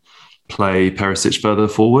to play Perisic further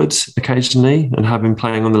forward occasionally and have him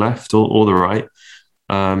playing on the left or the right,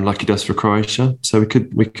 like he does for Croatia. So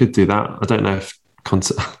we could do that. I don't know if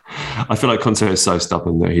Conte, I feel like Conte is so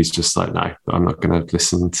stubborn that he's just like, no, I'm not going to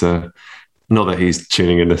listen to. Not that he's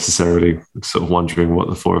tuning in necessarily, sort of wondering what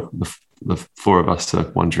the four of us are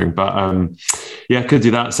wondering, but could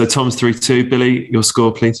do that. So Tom's 3-2. Billy, your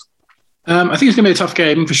score, please. I think it's going to be a tough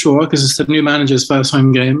game for sure because it's the new manager's first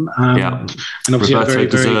home game. And obviously a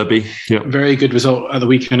very good result at the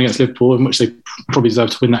weekend against Liverpool, in which they probably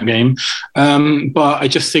deserve to win that game. But I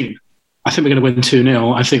think we're going to win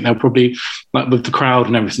 2-0. I think they'll probably, like with the crowd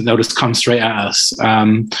and everything, they'll just come straight at us.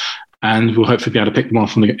 And we'll hopefully be able to pick them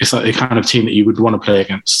off. It's like the kind of team that you would want to play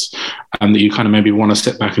against, and that you kind of maybe want to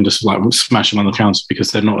sit back and just like smash them on the counter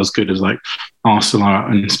because they're not as good as like Arsenal are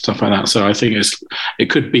and stuff like that. So I think it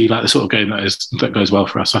could be like the sort of game that goes well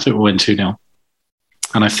for us. I think we'll win 2-0,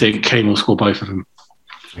 and I think Kane will score both of them.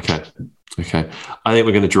 Okay. I think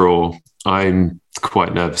we're going to draw. I'm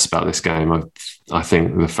quite nervous about this game. I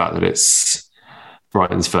think the fact that it's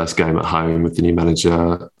Brighton's first game at home with the new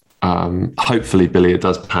manager. Hopefully, Billy, it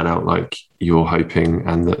does pan out like you're hoping,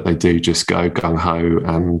 and that they do just go gung ho,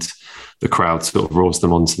 and the crowd sort of roars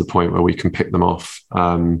them on to the point where we can pick them off.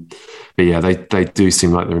 But yeah, they do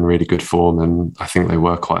seem like they're in really good form, and I think they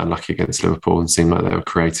were quite unlucky against Liverpool and seemed like they were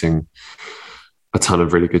creating a ton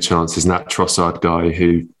of really good chances. And that Trossard guy,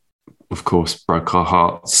 who of course broke our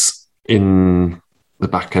hearts in the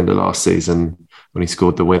back end of last season when he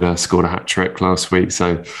scored the winner, scored a hat-trick last week.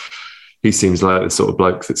 So he seems like the sort of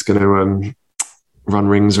bloke that's going to run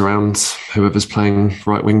rings around whoever's playing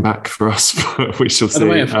right wing back for us. We shall see.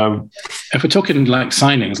 Way, if we're talking like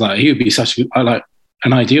signings, like he would be such an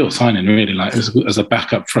ideal signing, really, like as a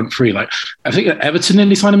backup front three. Like I think Everton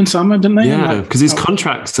nearly signed him in summer, didn't they? Yeah, because his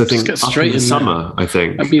contract's I think up in the summer. I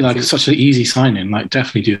think that'd be like such an easy signing. Like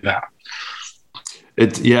definitely do that.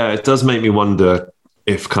 It does make me wonder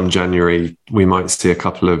if come January we might see a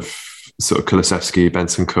couple of sort of Kulusevski,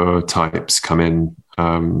 Bentancur types come in,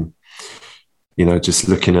 just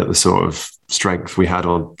looking at the sort of strength we had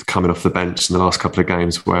on coming off the bench in the last couple of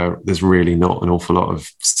games where there's really not an awful lot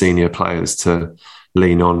of senior players to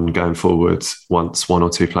lean on going forward once one or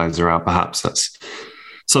two players are out. Perhaps that's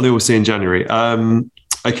something we'll see in January.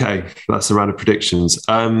 Okay, that's the round of predictions.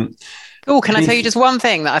 Can I tell you just one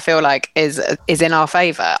thing that I feel like is in our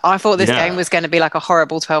favour? I thought this game was going to be like a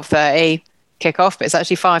horrible 12:30 kickoff, but it's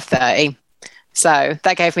actually 5:30. So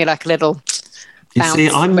that gave me like a little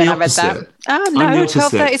bounce I'm when the I read opposite. that. No,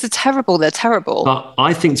 12:30s are terrible. They're terrible. But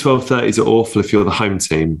I think 12:30s are awful if you're the home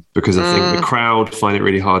team, because I think the crowd find it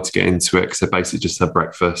really hard to get into it because they basically just had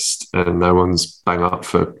breakfast and no one's bang up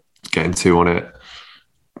for getting two on it.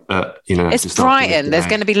 It's Brighton. There's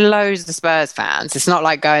going to be loads of Spurs fans. It's not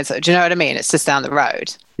like going to, do you know what I mean? It's just down the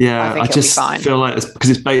road. Yeah, I just feel like because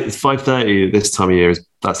it's 5:30 this time of year.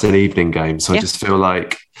 That's an evening game, so I just feel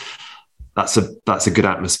like that's a good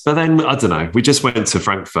atmosphere. But then I don't know. We just went to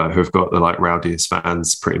Frankfurt, who've got the like rowdiest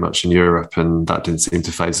fans pretty much in Europe, and that didn't seem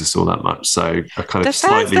to phase us all that much. So I kind of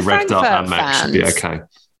slightly revved up that match. Should be okay.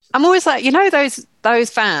 I'm always like, those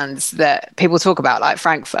fans that people talk about, like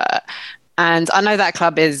Frankfurt. And I know that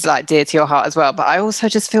club is like dear to your heart as well, but I also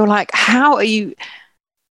just feel like, how are you,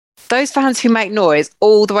 those fans who make noise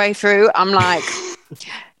all the way through? I'm like,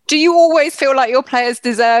 do you always feel like your players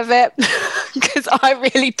deserve it? Because I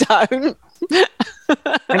really don't.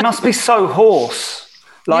 They must be so hoarse.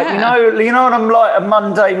 Like, you know what I'm like a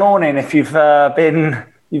Monday morning, if you've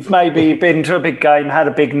maybe been to a big game, had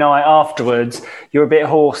a big night afterwards, you're a bit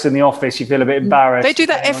hoarse in the office, you feel a bit embarrassed. They do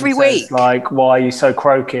that every week. Like, why are you so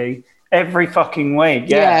croaky? Every fucking week,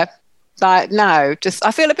 yeah. Like, no, just,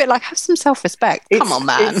 I feel a bit like, have some self-respect. Come on,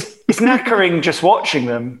 man. It's knackering just watching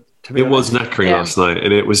them. It was knackering last night,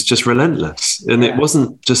 and it was just relentless. And it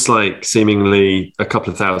wasn't just like seemingly a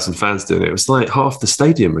couple of thousand fans doing it. It was like half the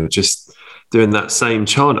stadium were just doing that same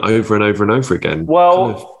chant over and over and over again.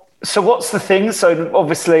 Well, so what's the thing? So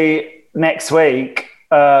obviously next week,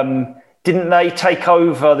 didn't they take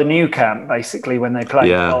over the Nou Camp basically when they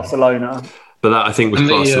played Barcelona? But that, I think, was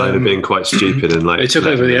Barcelona being quite stupid. And like they took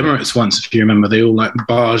over the Emirates once, if you remember. They all like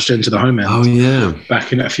barged into the home end. Oh, yeah.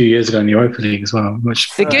 Back in a few years ago in the Europa League as well.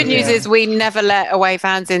 The good news is we never let away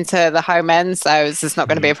fans into the home end, so it's not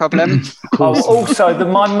going to be a problem. Also,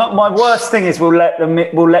 my worst thing is we'll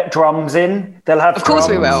let drums in. They'll have Of course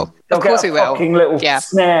we will. They'll get a fucking little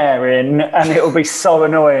snare in, and it'll be so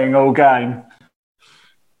annoying all game.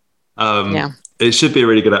 It should be a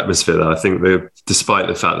really good atmosphere, though. I think despite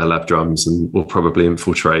the fact they'll have drums and will probably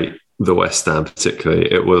infiltrate the West Stand,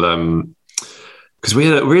 particularly, it will. Because we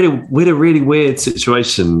had a really weird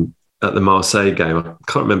situation at the Marseille game. I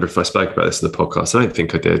can't remember if I spoke about this in the podcast. I don't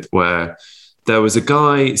think I did. Where there was a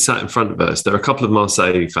guy sat in front of us. There were a couple of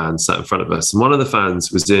Marseille fans sat in front of us, and one of the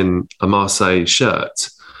fans was in a Marseille shirt,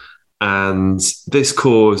 and this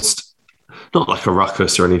caused not like a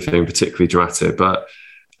ruckus or anything particularly dramatic, but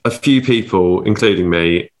a few people, including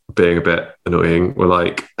me, being a bit annoying, were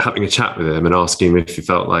like having a chat with him and asking him if he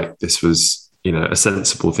felt like this was, a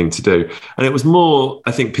sensible thing to do. And it was more,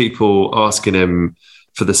 I think, people asking him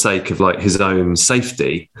for the sake of like his own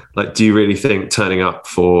safety. Like, do you really think turning up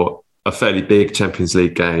for a fairly big Champions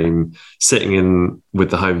League game, sitting in with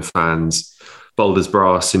the home fans, bold as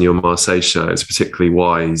brass in your Marseille shirt is particularly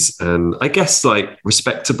wise and I guess like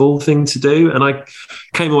respectable thing to do? And I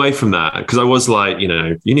came away from that because I was like, you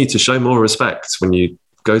need to show more respect when you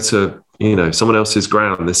go to, someone else's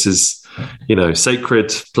ground. This is,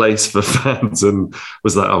 sacred place for fans, and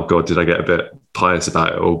was like, oh God, did I get a bit pious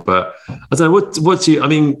about it all? But I don't know, what do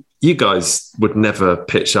you, you guys would never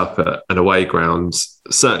pitch up at an away ground,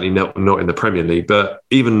 certainly not in the Premier League, but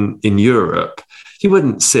even in Europe, you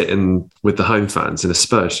wouldn't sit in with the home fans in a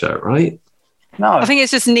Spurs shirt, right? No. I think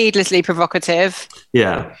it's just needlessly provocative.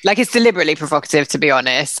 Yeah. Like, it's deliberately provocative, to be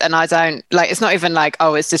honest. And I don't, it's not even like,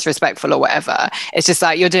 oh, it's disrespectful or whatever. It's just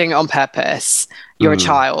like, you're doing it on purpose. You're a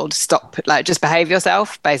child. Stop, just behave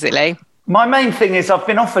yourself, basically. My main thing is I've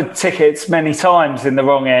been offered tickets many times in the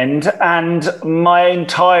wrong end, and my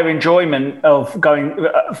entire enjoyment of going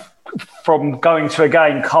to a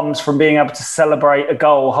game comes from being able to celebrate a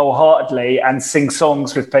goal wholeheartedly and sing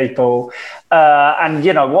songs with people. And,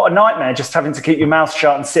 what a nightmare just having to keep your mouth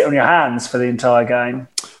shut and sit on your hands for the entire game.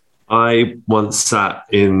 I once sat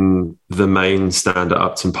in the main stand at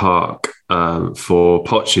Upton Park for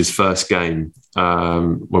Poch's first game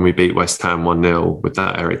when we beat West Ham 1-0 with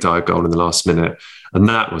that Eric Dyer goal in the last minute. And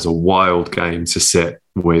that was a wild game to sit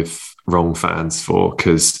with wrong fans for,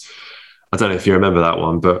 because I don't know if you remember that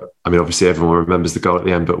one, but I mean, obviously everyone remembers the goal at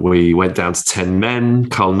the end, but we went down to 10 men.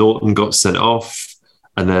 Carl Norton got sent off,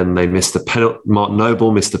 and then they missed the penalty. Martin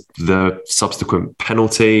Noble missed the subsequent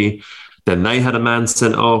penalty. Then they had a man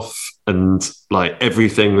sent off. and like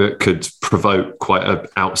everything that could provoke quite an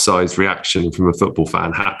outsized reaction from a football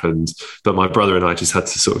fan happened. But my brother and I just had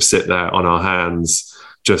to sort of sit there on our hands,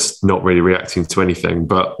 just not really reacting to anything.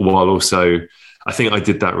 But while also, I think I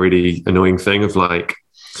did that really annoying thing of like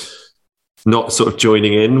not sort of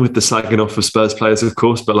joining in with the slagging off of Spurs players, of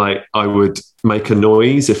course, but like I would make a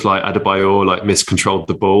noise if like Adebayor like miscontrolled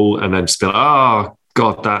the ball, and then just be like, oh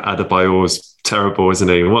God, that Adebayor's terrible, isn't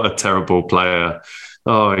he? What a terrible player.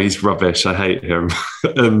 Oh, he's rubbish. I hate him.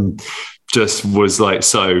 And just was like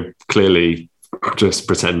so clearly just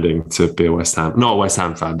pretending to be not a West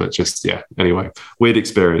Ham fan, but just, yeah. Anyway, weird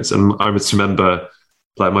experience. And I just remember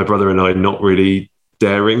like my brother and I not really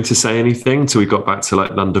daring to say anything till we got back to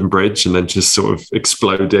like London Bridge, and then just sort of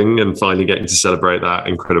exploding and finally getting to celebrate that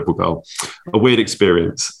incredible goal. A weird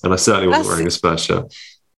experience. And I certainly wasn't wearing a Spurs shirt.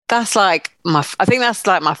 That's like I think that's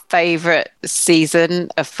like my favourite season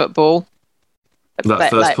of football.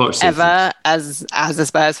 That first Poch season. Ever as a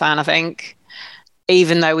Spurs fan, I think.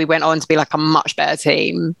 Even though we went on to be like a much better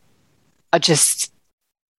team, I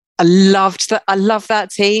loved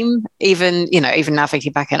that team. Even now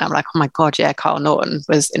thinking back in, I'm like, oh my God, yeah, Carl Norton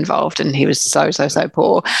was involved and he was so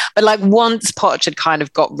poor. But like once Poch had kind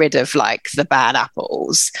of got rid of like the bad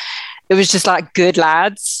apples, it was just like good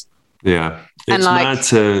lads. Yeah. It's like, mad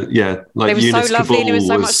to, like Eunice so lovely, Cabal was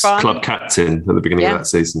so much fun. Club captain at the beginning of that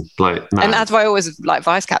season. Like, and Adebayor was like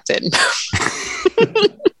vice captain.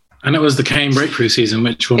 And it was the Kane breakthrough season,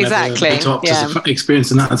 which will never be topped.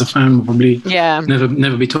 Experiencing that as a fan will probably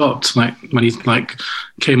never be topped. Like when he like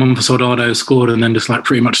came on for Soldado, scored, and then just like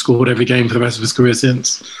pretty much scored every game for the rest of his career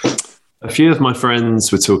since. A few of my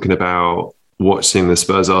friends were talking about watching the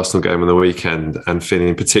Spurs Arsenal game on the weekend and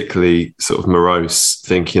feeling particularly sort of morose,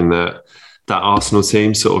 thinking that Arsenal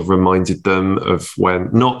team sort of reminded them of when,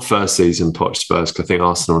 not first season Poch Spurs, because I think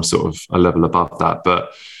Arsenal are sort of a level above that,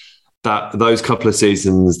 but that those couple of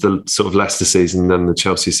seasons, the sort of Leicester season, then the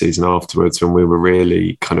Chelsea season afterwards, when we were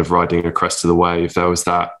really kind of riding a crest of the wave, there was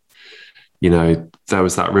that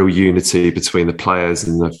real unity between the players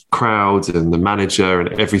and the crowd and the manager,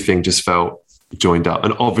 and everything just felt joined up.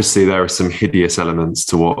 And obviously there are some hideous elements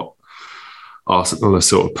to what Arsenal are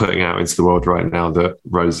sort of putting out into the world right now that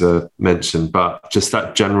Rosa mentioned, but just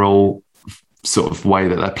that general sort of way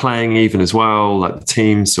that they're playing even as well, like the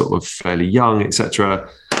team's sort of fairly young, etc.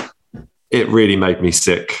 It really made me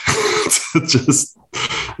sick. Just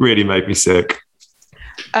really made me sick.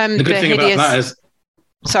 The good thing about that is...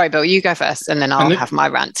 Sorry, Bill, you go first and then I'll have my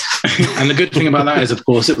rant. And the good thing about that is, of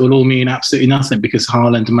course, it will all mean absolutely nothing because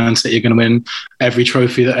Haaland and Man City are going to win every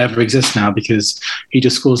trophy that ever exists now because he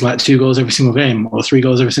just scores like 2 goals every single game or 3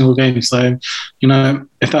 goals every single game. So,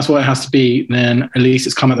 if that's what it has to be, then at least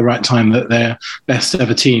it's come at the right time that their best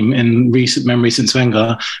ever team in recent memory since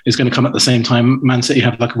Wenger is going to come at the same time. Man City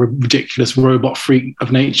have like a ridiculous robot freak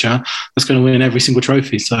of nature that's going to win every single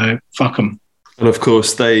trophy. So fuck them. And of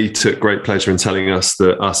course, they took great pleasure in telling us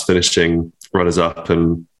that us finishing runners-up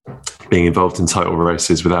and being involved in title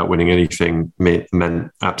races without winning anything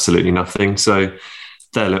meant absolutely nothing. So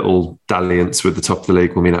their little dalliance with the top of the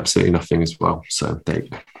league will mean absolutely nothing as well. So there you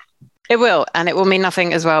go. It will, and it will mean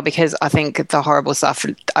nothing as well because I think the horrible stuff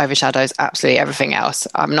overshadows absolutely everything else.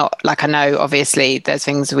 I'm not, like, I know obviously there's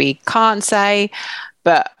things we can't say,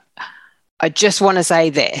 but I just want to say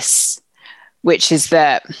this, which is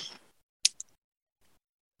that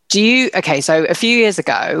so a few years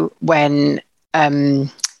ago when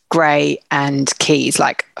Gray and Keys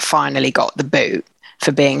like finally got the boot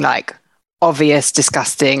for being like obvious,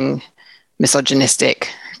 disgusting,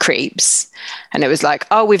 misogynistic creeps, and it was like,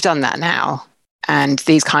 oh, we've done that now and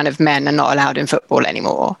these kind of men are not allowed in football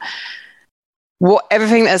anymore.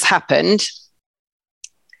 Everything that has happened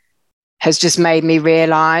has just made me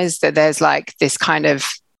realize that there's like this kind of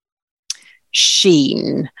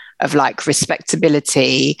sheen of like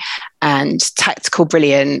respectability and tactical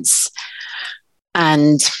brilliance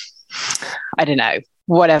and I don't know,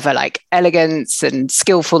 whatever, like elegance and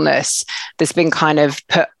skillfulness that's been kind of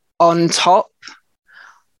put on top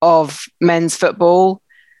of men's football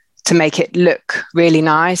to make it look really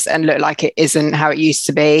nice and look like it isn't how it used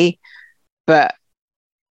to be. But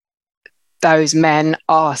those men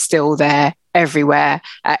are still there everywhere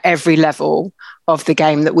at every level of the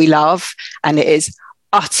game that we love. And it is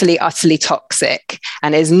utterly, utterly toxic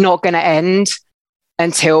and is not going to end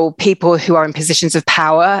until people who are in positions of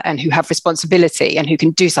power and who have responsibility and who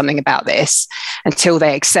can do something about this, until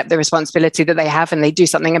they accept the responsibility that they have and they do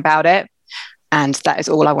something about it. And that is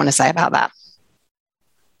all I want to say about that.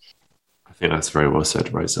 I think that's very well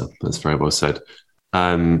said, Rosa. That's very well said.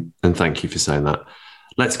 And thank you for saying that.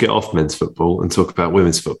 Let's get off men's football and talk about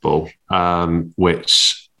women's football,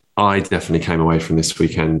 which I definitely came away from this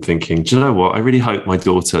weekend thinking, do you know what? I really hope my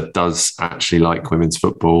daughter does actually like women's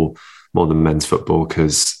football more than men's football,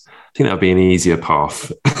 because I think that'll be an easier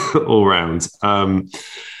path all round.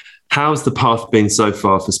 How's the path been so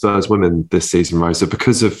far for Spurs women this season, Rosa?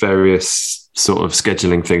 Because of various sort of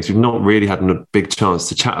scheduling things, we've not really had a big chance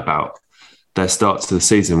to chat about their start to the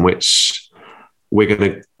season, which we're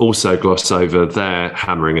going to also gloss over their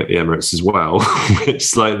hammering at the Emirates as well, which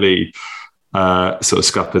slightly sort of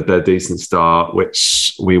scuppered their decent start,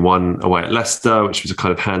 which we won away at Leicester, which was a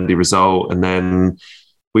kind of handy result. And then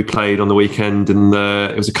we played on the weekend and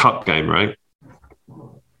it was a cup game, right?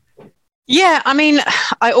 Yeah, I mean,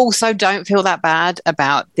 I also don't feel that bad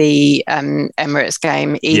about the Emirates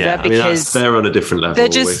game either, because they're on a different level.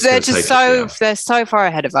 They're so far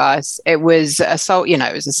ahead of us. It was it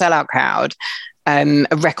was a sellout crowd, a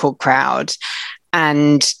record crowd,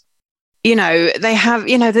 and they have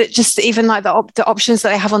just even like the options that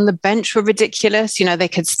they have on the bench were ridiculous. They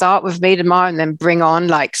could start with Miedemar and then bring on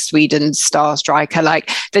like Sweden's star striker.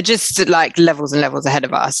 Like they're just like levels and levels ahead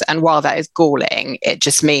of us. And while that is galling, it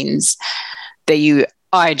just means that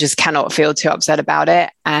I just cannot feel too upset about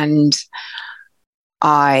it. And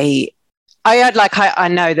I know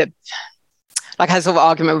that. Like I had sort of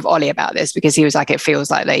argument with Ollie about this, because he was like, it feels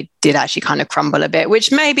like they did actually kind of crumble a bit,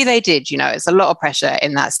 which maybe they did. It's a lot of pressure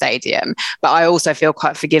in that stadium, but I also feel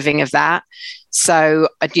quite forgiving of that. So,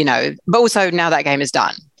 but also now that game is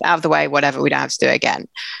done, out of the way, whatever, we don't have to do it again.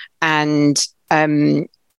 And I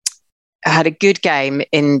had a good game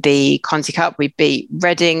in the Conti Cup. We beat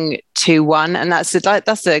Reading 2-1, and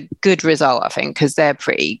that's a good result, I think, because they're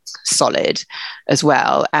pretty solid as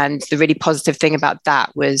well. And the really positive thing about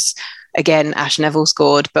that was, again, Ash Neville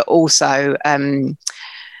scored, but also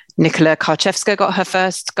Nikola Karczewska got her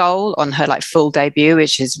first goal on her full debut,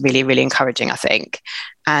 which is really, really encouraging, I think.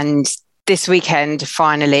 And this weekend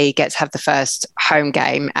finally get to have the first home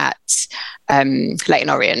game at Leyton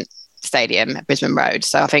Orient Stadium at Brisbane Road.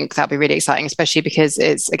 So I think that'll be really exciting, especially because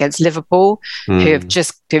it's against Liverpool, who've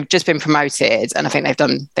just been promoted, and I think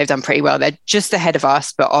they've done pretty well. They're just ahead of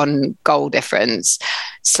us, but on goal difference.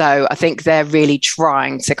 So I think they're really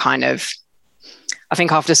trying to I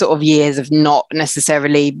think after sort of years of not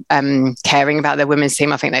necessarily caring about their women's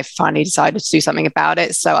team, I think they've finally decided to do something about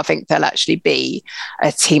it. So I think they'll actually be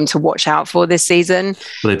a team to watch out for this season.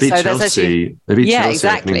 Well, they beat Chelsea. They beat Chelsea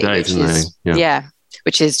exactly, opening day, didn't they? Yeah.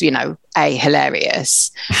 Which is, A,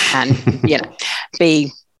 hilarious, and,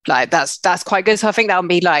 B, that's quite good. So I think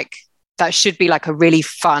that should be a really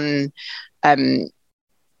fun,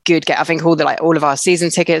 good game. I think all of our season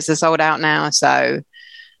tickets are sold out now. So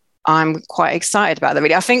I'm quite excited about that,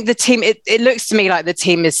 really. I think the team, it looks to me like the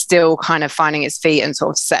team is still kind of finding its feet and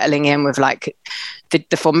sort of settling in with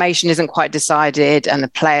the formation isn't quite decided, and the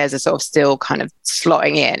players are sort of still kind of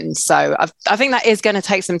slotting in. So I think that is going to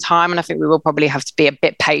take some time, and I think we will probably have to be a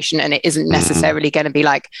bit patient, and it isn't necessarily going to be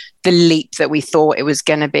the leap that we thought it was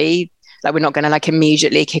going to be. We're not going to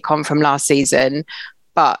immediately kick on from last season,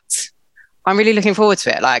 but I'm really looking forward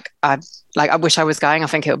to it. I wish I was going. I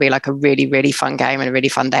think it'll be a really, really fun game and a really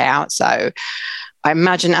fun day out. So I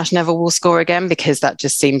imagine Ash Neville will score again, because that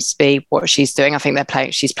just seems to be what she's doing. I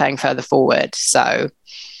think she's playing further forward. So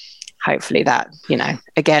hopefully that,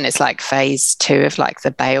 again, it's phase 2 of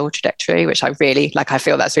the Bale trajectory, which I really I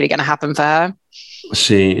feel that's really going to happen for her.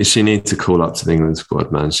 She needs to call up to the England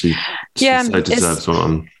squad, man. She so deserves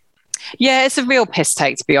one. Yeah, it's a real piss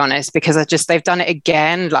take, to be honest, because they've done it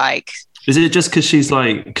again. Is it just because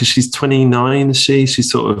because she's 29? Is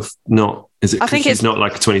she's sort of not? Is it because she's not a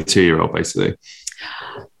 22-year-old, basically?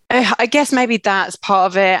 I guess maybe that's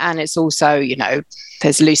part of it, and it's also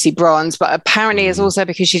there's Lucy Bronze, but apparently it's also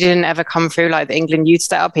because she didn't ever come through the England youth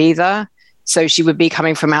setup either, so she would be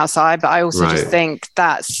coming from outside. But I also just think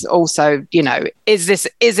that's also is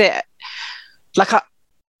it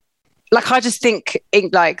I just think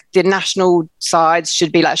the national sides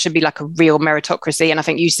should be a real meritocracy. And I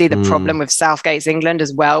think you see the problem with Southgate's England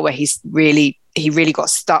as well, where he really got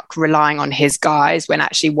stuck relying on his guys, when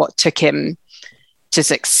actually what took him to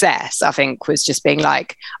success, I think, was just being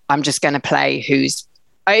I'm just going to play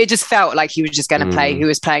it just felt like he was just going to play who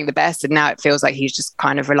was playing the best. And now it feels like he's just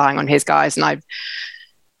kind of relying on his guys. And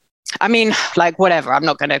I mean, whatever. I'm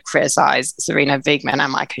not going to criticize Serena Wiegmann,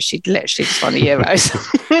 am I? Because she literally just won the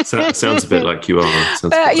Euros. So that sounds a bit like you are.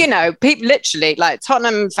 But, people literally,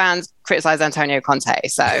 Tottenham fans criticize Antonio Conte.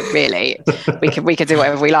 So really, we could do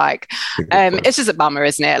whatever we like. It's just a bummer,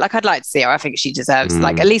 isn't it? I'd like to see her. I think she deserves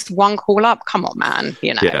at least one call up. Come on, man.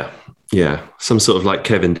 Yeah. Yeah, some sort of like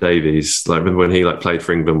Kevin Davies. Like, remember when he like played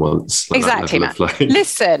for England once? Like, exactly, man.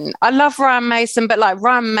 Listen, I love Ryan Mason, but like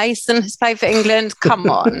Ryan Mason has played for England. Come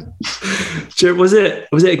on. Was it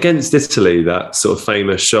against Italy, that sort of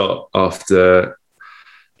famous shot after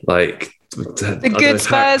like the good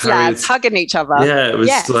Spurs lads hugging each other? Yeah, it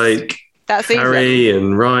was like that's Harry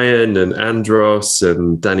and Ryan and Andros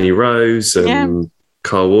and Danny Rose and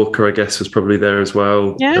Kyle Walker, I guess, was probably there as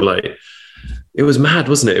well. Yeah, like. It was mad,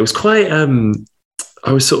 wasn't it? It was quite...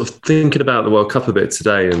 I was sort of thinking about the World Cup a bit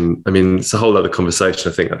today. And I mean, it's a whole other conversation,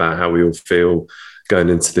 I think, about how we all feel going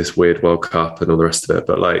into this weird World Cup and all the rest of it.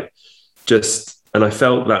 But like, just... And I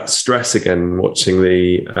felt that stress again watching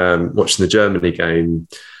the Germany game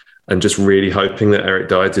and just really hoping that Eric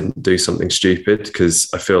Dyer didn't do something stupid, because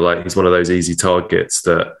I feel like he's one of those easy targets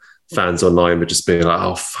that fans online would just be like,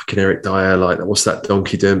 oh, fucking Eric Dyer, like, what's that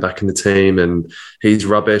donkey doing back in the team? And he's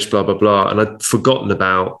rubbish, blah, blah, blah. And I'd forgotten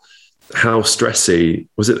about how stressy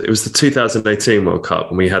was it. It was the 2018 World Cup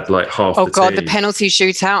and we had like half the God, team. The penalty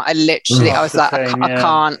shootout. I was like,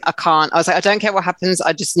 I can't. I was like, I don't care what happens.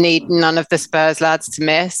 I just need none of the Spurs lads to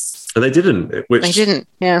miss. And they didn't.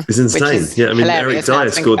 Yeah. It's insane. Yeah, I mean, Eric Dyer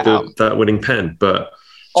scored that winning pen. But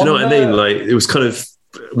do you know what I mean? Like, it was kind of,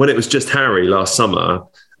 when it was just Harry last summer,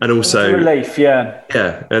 and also relief, yeah,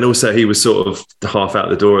 and also he was sort of half out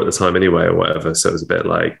the door at the time anyway, or whatever. So it was a bit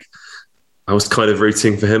like I was kind of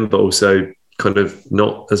rooting for him, but also kind of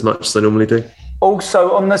not as much as I normally do.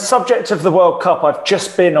 Also, on the subject of the World Cup, I've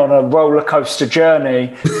just been on a roller coaster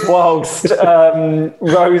journey whilst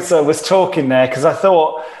Rosa was talking there, because I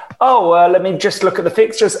thought, let me just look at the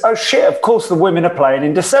fixtures. Oh, shit, of course the women are playing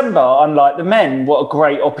in December, unlike the men. What a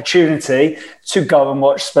great opportunity to go and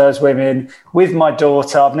watch Spurs women with my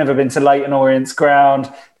daughter. I've never been to Leyton Orient's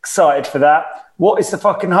ground. Excited for that. What is the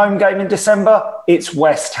fucking home game in December? It's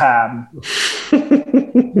West Ham.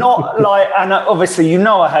 Not like, and obviously, you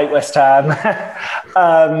know, I hate West Ham.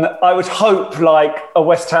 I would hope like a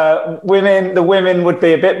West Ham the women would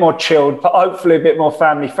be a bit more chilled, but hopefully a bit more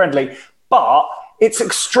family friendly. But it's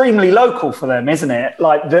extremely local for them, isn't it?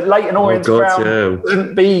 Like the Leyton Orient ground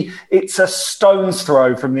wouldn't be, it's a stone's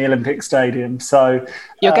throw from the Olympic Stadium. So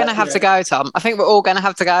you're going to have to go, Tom. I think we're all going to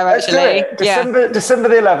have to go, actually. December the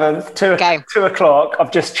 11th, 2 o'clock.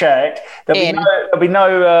 I've just checked. There'll be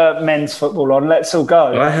no men's football on. Let's all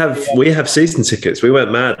go. We have season tickets. We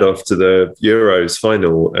went mad after the Euros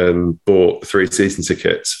final and bought 3 season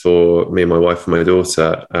tickets for me and my wife and my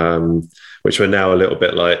daughter, which we're now a little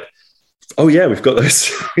bit like, oh yeah, we've got those.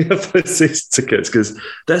 We have those season tickets because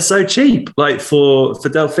they're so cheap. Like for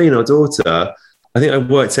Delphine, our daughter, I think I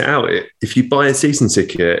worked it out. If you buy a season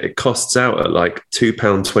ticket, it costs out at like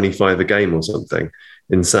 £2.25 a game or something.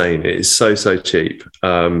 Insane. It is so cheap.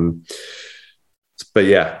 But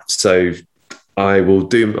yeah, so we're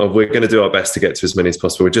going to do our best to get to as many as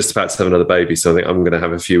possible. We're just about to have another baby, so I think I'm going to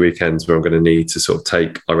have a few weekends where I'm going to need to sort of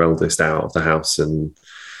take our eldest out of the house and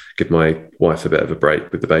give my wife a bit of a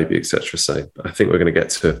break with the baby, etc. So I think we're going to get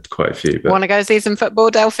to quite a few. But want to go see some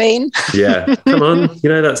football, Delphine? Yeah, come on. You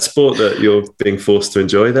know that sport that you're being forced to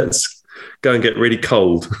enjoy? Let's go and get really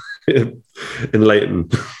cold in Leyton.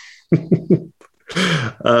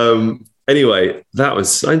 Anyway,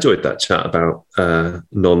 I enjoyed that chat about I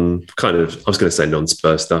was going to say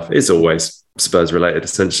non-Spurs stuff. It's always Spurs related,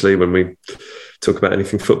 essentially, when we talk about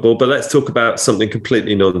anything football. But let's talk about something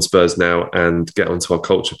completely non-Spurs now and get onto our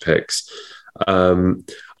culture picks. I'm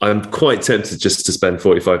quite tempted just to spend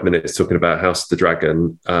 45 minutes talking about House of the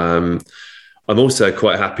Dragon. I'm also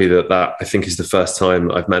quite happy that I think is the first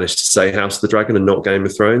time I've managed to say House of the Dragon and not Game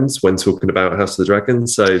of Thrones when talking about House of the Dragon.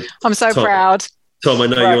 So I'm so proud. Tom, I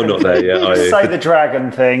know you're not there yet. Are you? Say the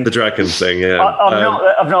dragon thing. The dragon thing, yeah.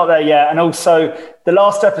 I'm not there yet. And also, the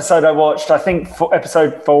last episode I watched, I think for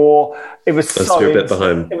episode 4, it was so a bit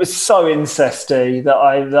behind. It was so incesty that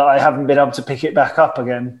I haven't been able to pick it back up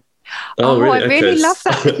again. Oh, really? I really love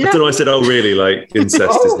that. I don't know. I said, oh, really? Like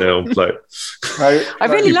incest is now like. I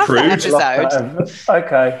really love that episode.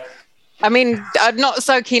 Okay. I mean, I'm not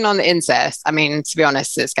so keen on the incest. I mean, to be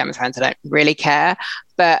honest, it's Game of Thrones. I don't really care,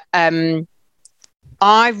 but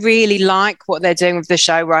I really like what they're doing with the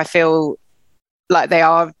show, where I feel like they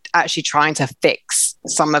are actually trying to fix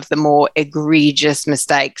some of the more egregious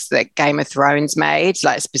mistakes that Game of Thrones made,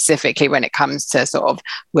 like specifically when it comes to sort of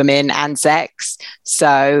women and sex.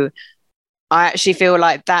 So I actually feel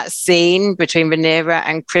like that scene between Rhaenyra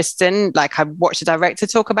and Kristen, like I watched a director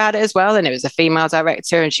talk about it as well, and it was a female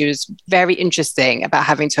director, and she was very interesting about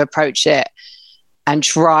having to approach it and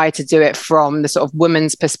try to do it from the sort of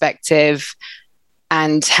woman's perspective,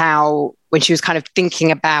 and how when she was kind of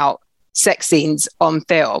thinking about sex scenes on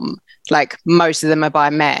film, like most of them are by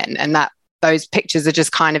men, and that those pictures are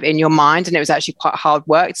just kind of in your mind. And it was actually quite hard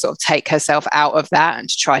work to sort of take herself out of that and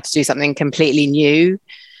to try to do something completely new.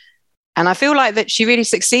 And I feel like that she really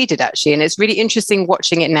succeeded, actually. And it's really interesting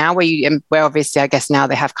watching it now where obviously I guess now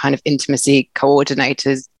they have kind of intimacy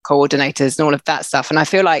coordinators and all of that stuff. And I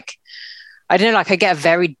feel like, I don't know, like I get a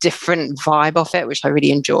very different vibe off it, which I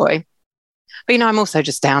really enjoy. But, I'm also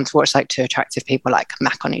just down to watch like two attractive people like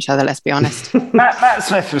mac on each other, let's be honest. Matt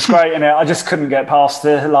Smith was great in it. I just couldn't get past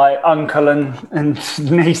the like uncle and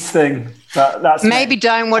niece thing. But that's maybe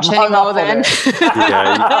don't watch anymore then.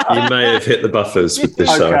 Yeah, you may have hit the buffers with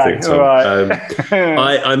this show, I think, Tom.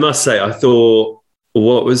 Right. I must say, I thought,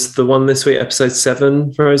 what was the one this week? Episode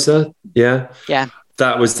 7, Rosa? Yeah? Yeah.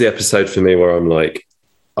 That was the episode for me where I'm like,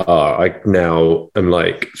 I now am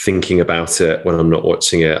like thinking about it when I'm not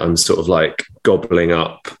watching it. I'm sort of like gobbling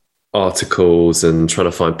up articles and trying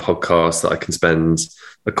to find podcasts that I can spend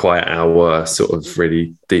a quiet hour sort of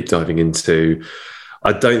really deep diving into.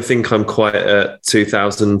 I don't think I'm quite at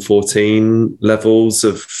 2014 levels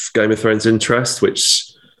of Game of Thrones interest,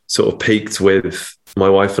 which sort of peaked with my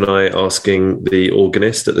wife and I asking the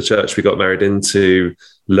organist at the church we got married in to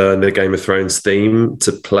learn the Game of Thrones theme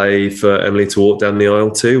to play for Emily to walk down the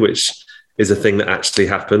aisle to, which is a thing that actually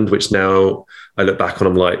happened, which now I look back on,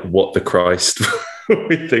 I'm like, what the Christ were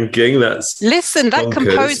we thinking? Listen, that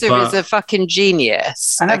composer is a fucking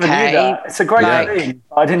genius. I never knew that. It's a great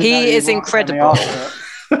theme. He is incredible.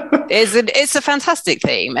 It's a fantastic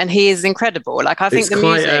theme, and he is incredible. Like I think the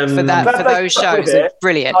music for those shows is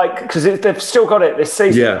brilliant. Like because they've still got it this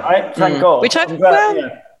season, right? Thank God. Which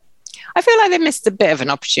I feel like they missed a bit of an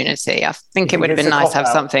opportunity. I think it would have been nice to have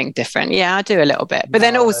something different. Yeah, I do a little bit, but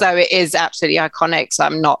then also it is absolutely iconic, so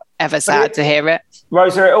I'm not ever sad to hear it.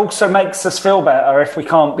 Rosa, it also makes us feel better if we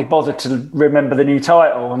can't be bothered to remember the new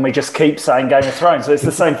title and we just keep saying Game of Thrones. So it's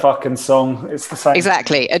the same fucking song. It's the same.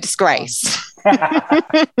 Exactly, a disgrace.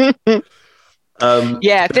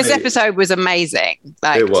 This episode was amazing.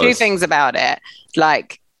 Like two things about it,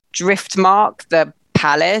 like Driftmark, the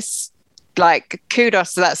palace. Like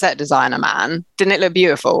kudos to that set designer, man. Didn't it look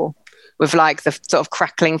beautiful? With like the sort of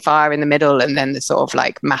crackling fire in the middle and then the sort of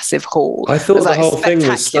like massive hall. I thought the whole thing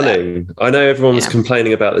was stunning. I know everyone was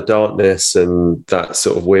complaining about the darkness and that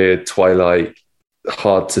sort of weird twilight,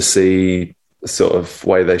 hard to see sort of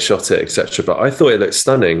way they shot it, etc. But I thought it looked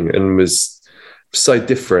stunning and was so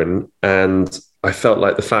different. And I felt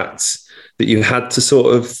like the fact that you had to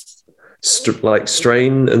sort of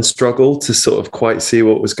strain and struggle to sort of quite see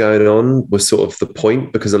what was going on was sort of the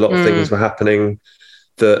point, because a lot of things were happening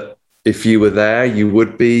that if you were there, you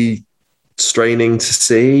would be straining to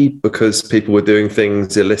see because people were doing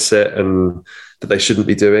things illicit and that they shouldn't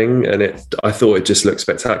be doing. And I thought it just looked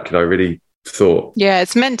spectacular. I really thought. Yeah,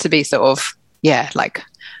 it's meant to be sort of, like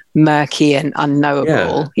murky and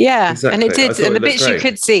unknowable. Yeah, exactly. And it did. And the bits you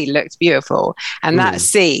could see looked beautiful. And that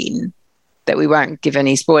scene that we won't give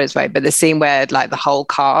any spoilers away, but the scene where like the whole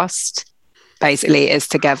cast basically is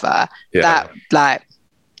together, that like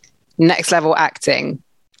next level acting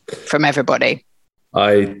from everybody.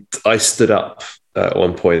 I stood up at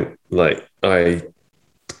one point, like I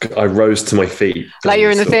rose to my feet. Like you're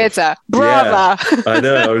in the theatre. Brava! Yeah, I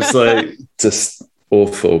know, I was like just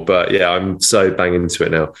awful, but yeah, I'm so bang into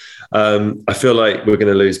it now. I feel like we're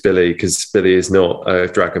going to lose Billy because Billy is not a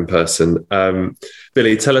dragon person.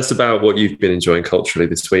 Billy, tell us about what you've been enjoying culturally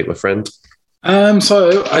this week, my friend.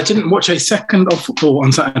 So I didn't watch a second of football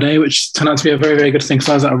on Saturday, which turned out to be a very, very good thing.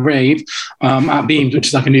 So I was at a rave at Beams, which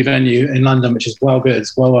is like a new venue in London, which is well good.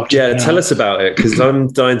 It's well worth checking out. Tell us about it, because I'm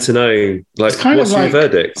dying to know, like, what's your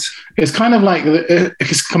verdict? It's kind of like,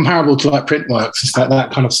 it's comparable to like Printworks. It's like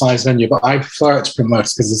that kind of size venue, but I prefer it to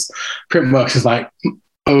Printworks because Printworks is like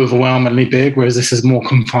overwhelmingly big, whereas this is more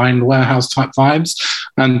confined warehouse type vibes.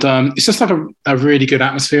 And it's just like a really good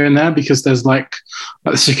atmosphere in there, because there's like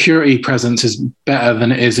the security presence is better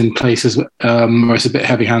than it is in places where it's a bit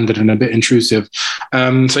heavy-handed and a bit intrusive.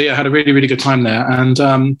 I had a really, really good time there. And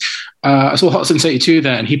I saw Hot Since 82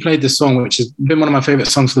 there, and he played this song, which has been one of my favorite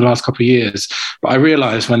songs for the last couple of years. But I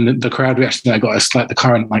realized when the crowd reaction that I got, it's like the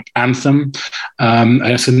current like anthem. And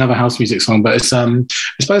it's another house music song, but it's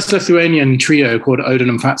by this Lithuanian trio called Odin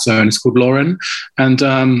and Fatso, and it's called Lauren.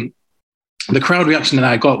 And the crowd reaction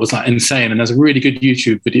that I got was like insane. And there's a really good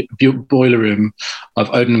YouTube video, Boiler Room, of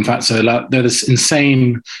Odin and Fatso. Like, they're this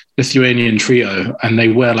insane Lithuanian trio, and they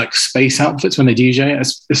wear like space outfits when they DJ.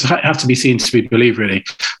 It's have to be seen to be believed, really.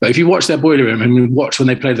 But if you watch their Boiler Room and you watch when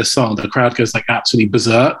they play the song, the crowd goes like absolutely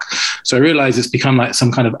berserk. So I realize it's become like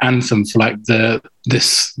some kind of anthem for like the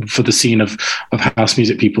scene of house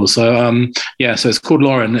music people. So so it's called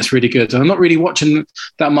Lauren. It's really good. And I'm not really watching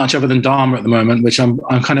that much other than Dharma at the moment, which I'm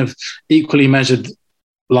kind of equally measured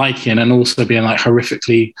liking, and also being like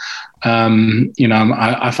horrifically,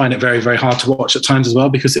 I find it very, very hard to watch at times as well,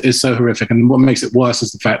 because it is so horrific. And what makes it worse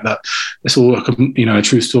is the fact that it's all a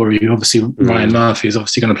true story. Obviously, Ryan Murphy is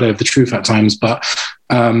obviously going to play with the truth at times, but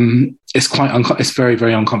it's it's very,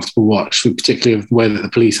 very uncomfortable watch, particularly the way that the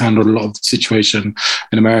police handled a lot of the situation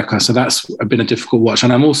in America. So that's been a difficult watch.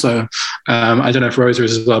 And I'm also, I don't know if Rosa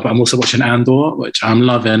is as well, but I'm also watching Andor, which I'm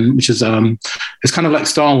loving, which is it's kind of like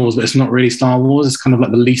Star Wars, but it's not really Star Wars. It's kind of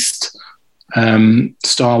like the least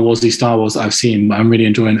Star Wars that I've seen, but I'm really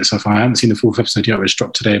enjoying it so far. I haven't seen the fourth episode yet, which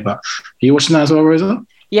dropped today, but are you watching that as well, Rosa?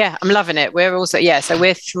 Yeah, I'm loving it. We're also, so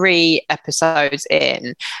we're 3 episodes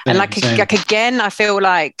in. And like again, I feel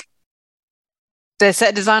like the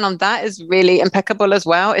set design on that is really impeccable as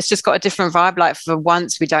well. It's just got a different vibe. Like for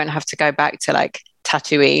once, we don't have to go back to like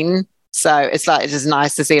Tatooine. So it's just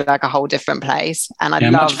nice to see like a whole different place. And I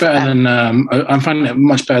love much better than I'm finding it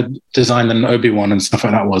much better design than Obi-Wan and stuff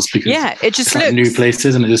like that was, because it just looks like new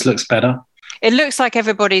places and it just looks better. It looks like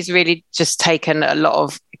everybody's really just taken a lot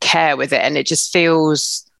of care with it, and it just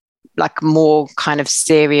feels like more kind of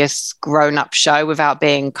serious grown-up show without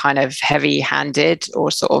being kind of heavy-handed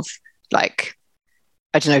or sort of like,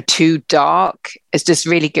 I don't know, too dark. It's just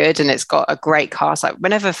really good, and it's got a great cast. Like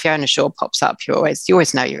whenever Fiona Shaw pops up, you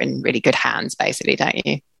always know you're in really good hands, basically, don't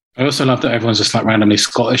you? I also love that everyone's just like randomly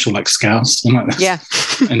Scottish or like Scouse. And like yeah.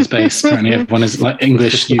 In space, apparently everyone is like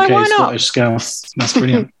English, UK, Scottish, Scouse. That's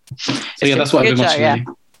brilliant. So that's what I've been watching. Really.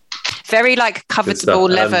 Very like comfortable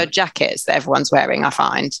leather jackets that everyone's wearing, I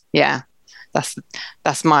find. Yeah,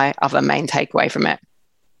 that's my other main takeaway from it.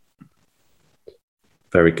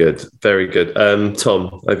 Very good, very good.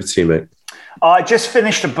 Tom, over to you, mate. I just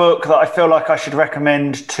finished a book that I feel like I should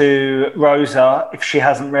recommend to Rosa if she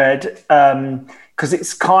hasn't read, because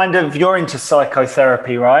it's kind of, you're into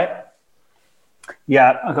psychotherapy, right?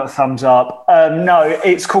 Yeah, I got a thumbs up. No,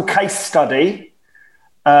 it's called Case Study.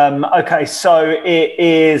 Okay, so it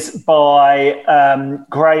is by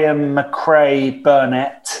Graham McCrae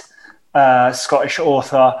Burnett, Scottish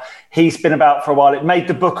author. He's been about for a while. It made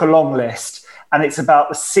the book a long list, and it's about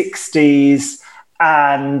the 60s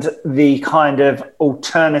and the kind of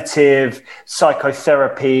alternative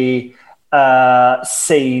psychotherapy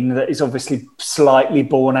scene that is obviously slightly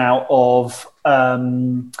born out of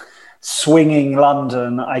swinging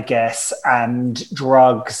London, I guess, and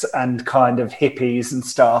drugs and kind of hippies and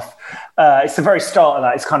stuff. It's the very start of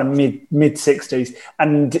that. It's kind of mid 60s,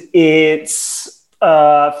 and it's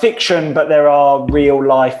fiction, but there are real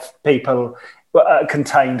life people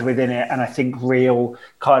contained within it, and I think real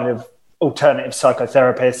kind of alternative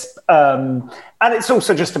psychotherapists. And it's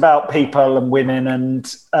also just about people and women, and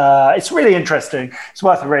it's really interesting. It's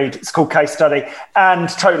worth a read. It's called Case Study, and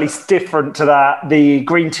totally different to that. The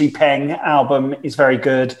Green Tea Peng album is very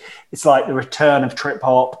good. It's like the return of trip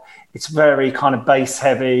hop. It's very kind of bass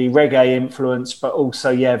heavy, reggae influence, but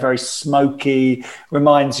also, very smoky.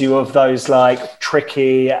 Reminds you of those like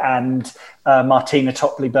Tricky and Martina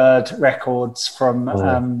Topley Bird records from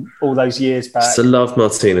all those years back. I love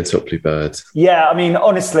Martina Topley Bird. Yeah, I mean,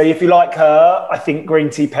 honestly, if you like her, I think Green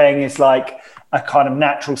Tea Peng is like a kind of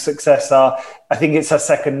natural successor. I think it's her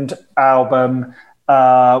second album.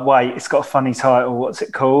 It's got a funny title. What's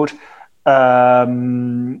it called?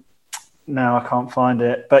 Now I can't find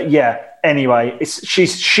it. But yeah, anyway,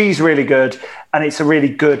 she's really good, and it's a really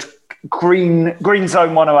good Green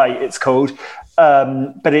Zone 108, it's called.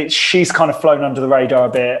 But she's kind of flown under the radar a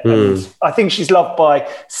bit. And I think she's loved by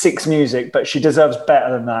Six Music, but she deserves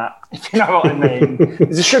better than that, if you know what I mean.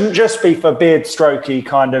 It shouldn't just be for beard strokey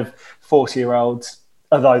kind of 40-year-olds,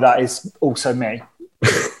 although that is also me.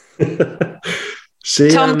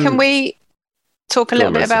 Tom, can we talk a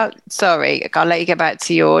little bit about, sorry, I'll let you get back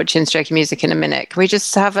to your chin stroking music in a minute. Can we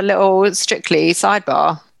just have a little Strictly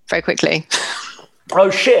sidebar very quickly? Oh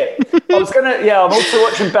shit! I'm also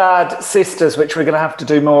watching Bad Sisters, which we're going to have to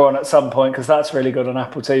do more on at some point because that's really good on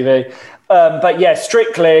Apple TV. But yeah,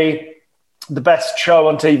 Strictly, the best show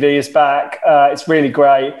on TV is back. It's really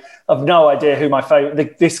great. I've no idea who my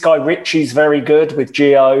favourite. This guy Richie's very good with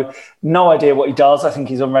Geo. No idea what he does. I think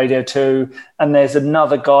he's on Radio 2. And there's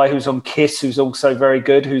another guy who's on Kiss who's also very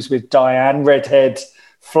good, who's with Diane, redhead,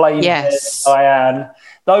 flame-haired Diane.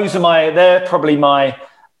 They're probably my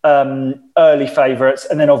early favourites.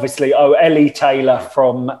 And then obviously, Ellie Taylor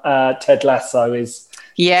from Ted Lasso is...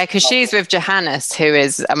 Yeah, because she's with Johannes, who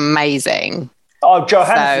is amazing. Oh,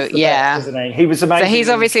 Johannes is the best, isn't he? He was amazing. So he's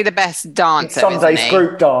obviously the best dancer, Sunday's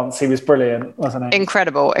group dance, he was brilliant, wasn't he?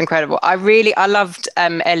 Incredible. I loved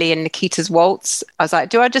Ellie and Nikita's waltz. I was like,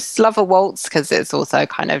 do I just love a waltz? Because it's also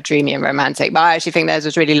kind of dreamy and romantic. But I actually think theirs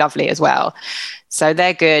was really lovely as well. So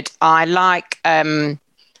they're good. I like...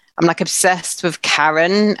 I'm like obsessed with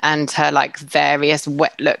Karen and her like various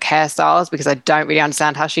wet look hairstyles because I don't really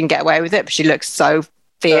understand how she can get away with it, but she looks so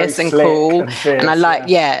fierce and cool. And I like,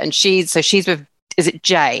 and she's with, is it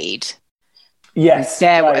Jade? Yes.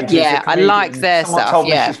 Jade, I like their Someone stuff. Told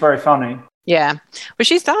me she's very funny. Yeah. Well,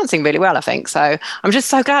 she's dancing really well, I think. So I'm just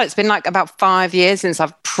so glad. It's been like about 5 years since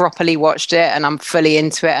I've properly watched it and I'm fully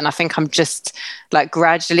into it. And I think I'm just like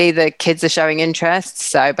gradually the kids are showing interest.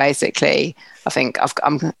 So basically, I think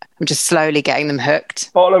I'm just slowly getting them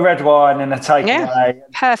hooked. Bottle of red wine and a takeaway. Yeah,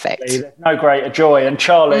 perfect. There's no greater joy. And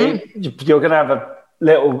Charlie, you're going to have a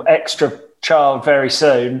little extra child very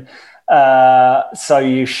soon. So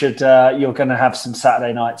you should, you're going to have some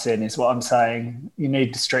Saturday nights in, is what I'm saying. You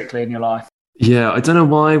need Strictly in your life. Yeah, I don't know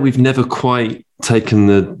why we've never quite taken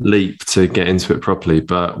the leap to get into it properly,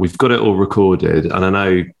 but we've got it all recorded. And I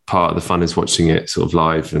know part of the fun is watching it sort of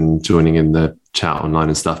live and joining in the chat online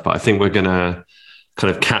and stuff. But I think we're going to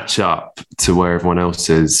kind of catch up to where everyone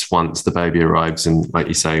else is once the baby arrives. And like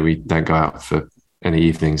you say, we don't go out for any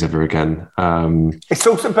evenings ever again. It's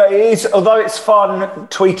also, but although it's fun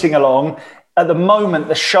tweeting along, at the moment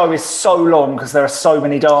the show is so long because there are so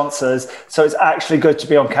many dancers, so it's actually good to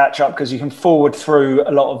be on catch up because you can forward through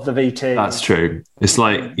a lot of the VT. That's true. It's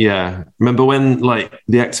like, remember when like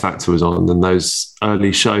the X Factor was on and those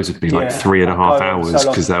early shows would be like 3.5 hours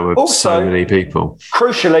because there were so many people.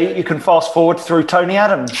 Crucially, you can fast forward through Tony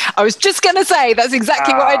Adams. I was just going to say that's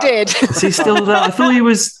exactly what I did. Is he still there? I thought he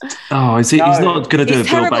was. Oh, is he? No, he's not going to do a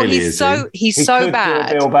Bill Bailey. He's so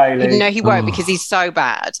bad. Bill Bailey. No, he won't because he's so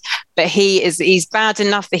bad. But he's bad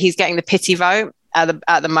enough that he's getting the pity vote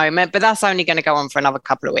at the moment. But that's only going to go on for another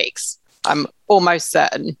couple of weeks. I'm almost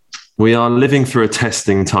certain. We are living through a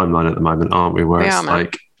testing timeline at the moment, aren't we? Where it's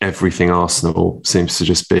like everything Arsenal seems to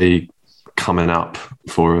just be coming up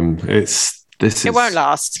for him. It won't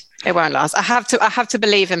last. It won't last. I have to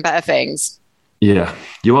believe in better things. Yeah,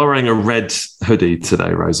 you are wearing a red hoodie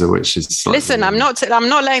today, Rosa, which is. Listen, I'm not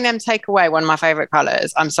letting them take away one of my favourite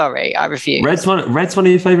colours. I'm sorry, I refuse. Red's one of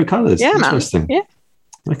your favourite colours. Yeah, interesting. Man.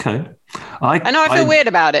 Yeah. Okay. I know I feel weird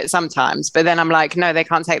about it sometimes, but then I'm like, no, they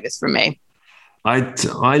can't take this from me.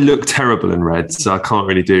 I look terrible in red, so I can't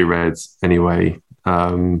really do red anyway.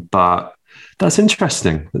 But that's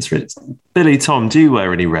interesting. That's really... Billy, Tom, do you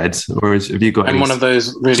wear any red, or have you got? I'm one of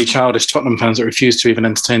those really childish Tottenham fans that refuse to even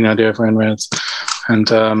entertain the idea of wearing reds, and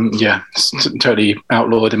it's totally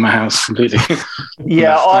outlawed in my house completely.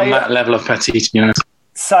 Yeah, I'm that level of petty, to be honest.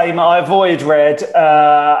 Same. I avoid red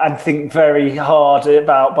and think very hard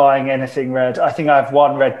about buying anything red. I think I have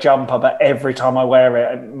one red jumper, but every time I wear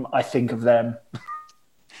it, I think of them.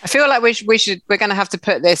 I feel like we're going to have to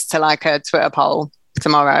put this to like a Twitter poll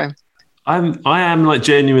tomorrow. I am like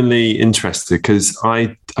genuinely interested because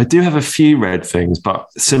I do have a few red things, but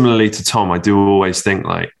similarly to Tom, I do always think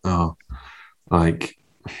like,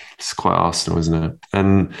 it's quite Arsenal, isn't it?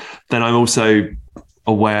 And then I'm also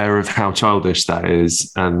aware of how childish that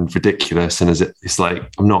is and ridiculous. And it's like,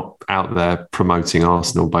 I'm not out there promoting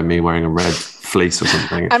Arsenal by me wearing a red fleece or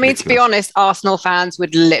something. It's ridiculous. To be honest, Arsenal fans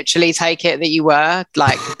would literally take it that you were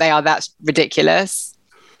like, they are that ridiculous.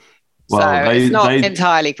 Well, so it's not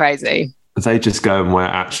entirely crazy. They just go and wear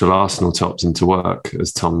actual Arsenal tops into work,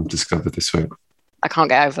 as Tom discovered this week. I can't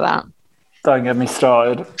get over that. Don't get me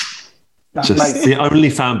started. Just the only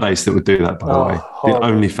fan base that would do that, by the way. The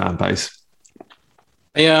only fan base.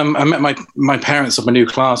 I met my parents of my new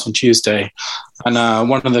class on Tuesday, and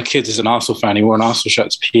one of the kids is an Arsenal fan. He wore an Arsenal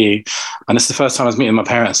shirt to PE, and it's the first time I was meeting my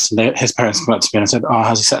parents. And his parents came up to me and I said, "Oh,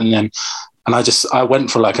 how's he settling in?" And I went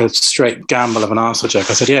for like a straight gamble of an Arsenal joke.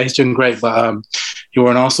 I said, "Yeah, he's doing great, but he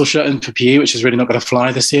wore an Arsenal shirt in for PE, which is really not going to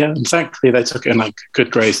fly this year." And thankfully, they took it in like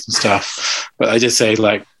good grace and stuff. But I did say,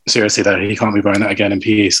 like, seriously though, he can't be wearing that again in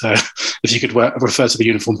PE. So if you could refer to the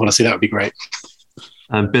uniform policy, that would be great.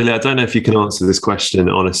 Billy, I don't know if you can answer this question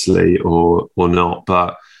honestly or not,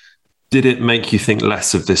 but did it make you think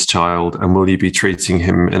less of this child, and will you be treating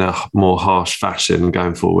him in a more harsh fashion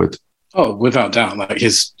going forward? Oh, without doubt. Like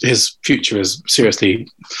his future is seriously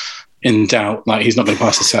in doubt. Like he's not going to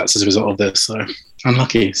pass the SATs as a result of this. So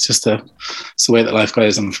unlucky. It's just it's the way that life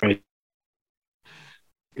goes, I'm afraid.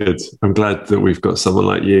 Good. I'm glad that we've got someone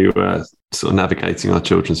like you sort of navigating our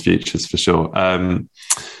children's futures for sure.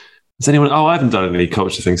 Has anyone? Oh, I haven't done any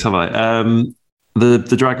culture things, have I?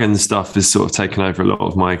 The dragon stuff has sort of taken over a lot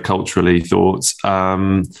of my culturally thoughts.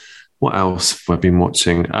 What else have I been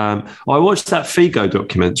watching? I watched that Figo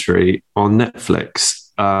documentary on Netflix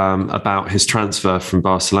about his transfer from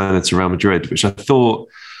Barcelona to Real Madrid, which I thought,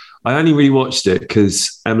 I only really watched it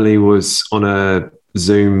because Emily was on a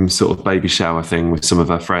Zoom sort of baby shower thing with some of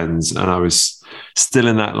her friends, and I was still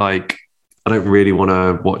in that, like, I don't really want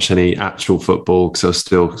to watch any actual football because I was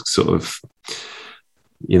still sort of,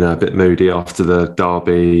 you know, a bit moody after the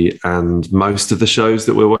derby, and most of the shows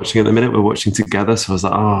that we're watching at the minute we're watching together. So I was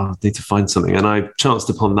like, I need to find something. And I chanced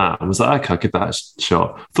upon that and was like, okay, I'll give that a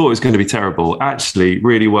shot. Thought it was going to be terrible. Actually,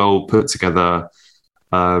 really well put together.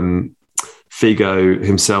 Figo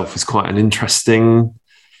himself is quite an interesting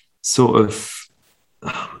sort of,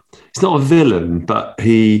 he's not a villain, but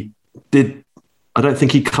I don't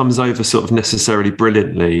think he comes over sort of necessarily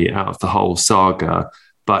brilliantly out of the whole saga,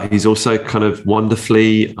 but he's also kind of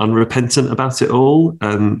wonderfully unrepentant about it all.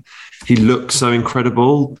 And he looks so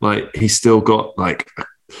incredible. Like, he's still got like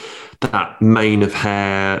that mane of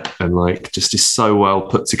hair and like just is so well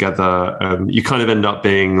put together. You kind of end up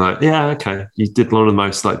being like, yeah, okay, you did one of the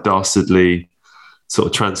most like dastardly sort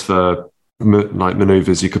of transfer like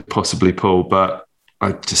maneuvers you could possibly pull, but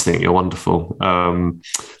I just think you're wonderful. But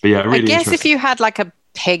yeah, really. I guess if you had like a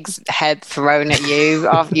pig's head thrown at you,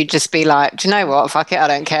 you'd just be like, do you know what? Fuck it, I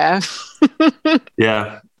don't care.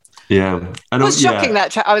 Yeah. And it was shocking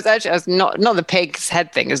that I was not the pig's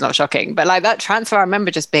head thing is not shocking, but like that transfer, I remember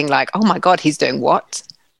just being like, oh my God, he's doing what?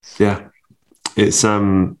 Yeah. It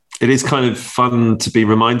is kind of fun to be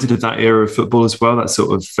reminded of that era of football as well. That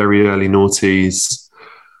sort of very early noughties.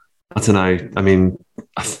 I don't know. I mean,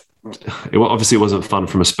 it obviously wasn't fun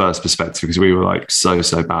from a Spurs perspective because we were like so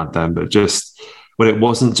bad then, but just when it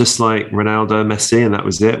wasn't just like Ronaldo, Messi, and that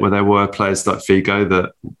was it, where there were players like Figo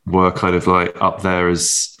that were kind of like up there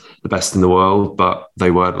as the best in the world, but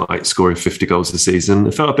they weren't like scoring 50 goals a season.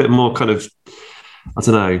 It felt a bit more kind of, I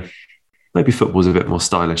don't know, maybe football was a bit more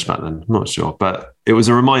stylish back then. I'm not sure, but it was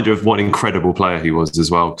a reminder of what an incredible player he was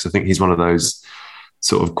as well, because I think he's one of those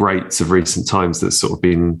sort of greats of recent times that's sort of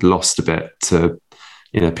been lost a bit to,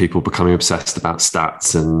 you know, people becoming obsessed about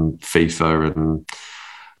stats and FIFA and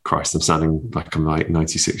Christ, I'm sounding like I'm like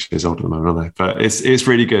 96 years old at the moment, aren't I? But it's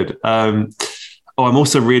really good. I'm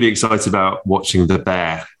also really excited about watching The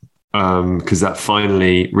Bear because that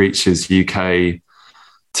finally reaches UK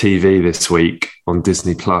TV this week on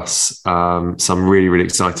Disney Plus. So I'm really, really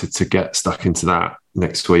excited to get stuck into that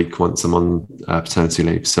next week once I'm on paternity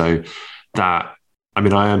leave. So that, I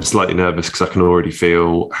mean, I am slightly nervous because I can already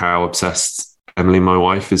feel how obsessed Emily, my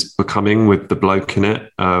wife, is becoming with the bloke in it,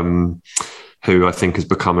 who I think has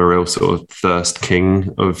become a real sort of thirst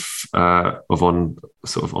king of online.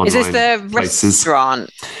 Is this the places. Restaurant?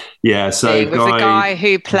 Yeah, so with the guy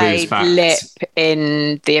who played Lip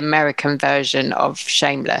in the American version of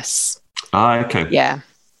Shameless. Okay. Yeah.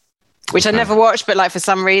 Which I never watched, but like for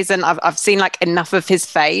some reason I've seen like enough of his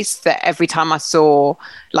face that every time I saw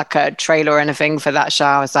like a trailer or anything for that show,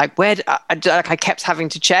 I was like, I kept having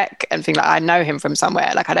to check and think like, I know him from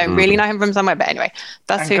somewhere. Like I don't really know him from somewhere, but anyway,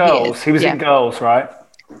 that's who Girls. he is. He was in Girls, right?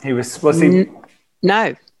 Was he?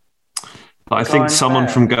 No. I think someone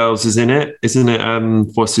from Girls is in it, isn't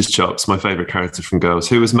it? What's his chops? My favourite character from Girls,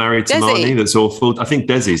 who was married to Marnie. That's awful. I think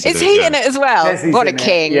Desi's in it. Is he in it as well? Desi's what a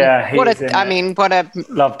king! Yeah, what a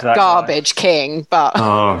loved that garbage guy. King, but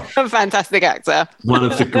a fantastic actor. One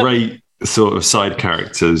of the great sort of side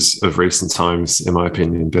characters of recent times, in my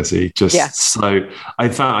opinion, Desi. So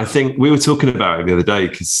I think we were talking about it the other day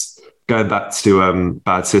because going back to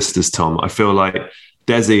Bad Sisters, Tom, I feel like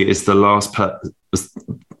Desi is the last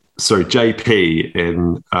JP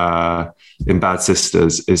in Bad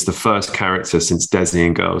Sisters is the first character since Desi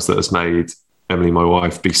in Girls that has made Emily, my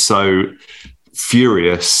wife, be so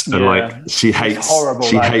furious and like she hates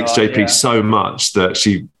JP so much that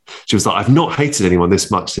she was like, I've not hated anyone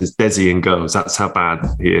this much since Desi in Girls. That's how bad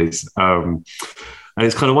he is. And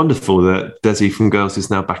it's kind of wonderful that Desi from Girls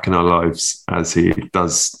is now back in our lives as he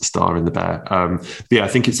does star in The Bear. I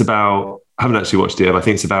think it's about, I haven't actually watched it yet, but I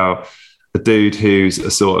think it's about a dude who's a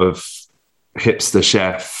sort of hipster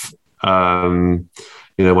chef, one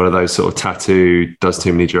of those sort of tattooed, does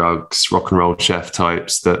too many drugs, rock and roll chef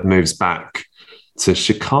types that moves back to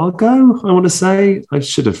Chicago, I want to say. I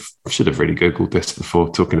should have really Googled this before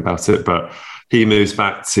talking about it, but he moves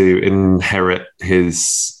back to inherit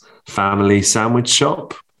his family sandwich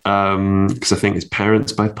shop because I think his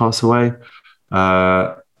parents both pass away.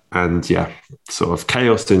 And yeah, sort of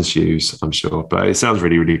chaos ensues, I'm sure. But it sounds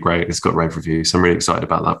really, really great. It's got rave reviews. So I'm really excited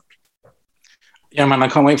about that. Yeah, man, I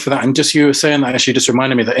can't wait for that. And just you were saying that actually just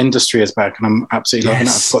reminded me that Industry is back, and I'm absolutely loving it.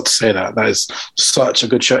 I've got to say that. That is such a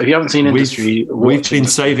good show. If you haven't seen Industry, we've been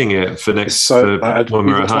saving it for next when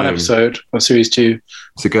we're at home. One episode of series 2.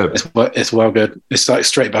 It's good. It's well good. It's like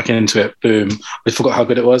straight back into it. Boom. We forgot how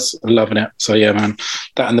good it was. I'm loving it. So yeah, man,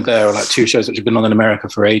 that and The Bear are like 2 shows which have been on in America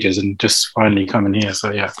for ages and just finally coming here.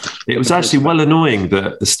 So yeah. It was actually well annoying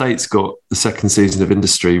that the States got the second season of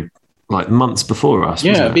Industry like months before us.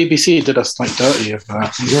 Yeah, BBC did us like dirty of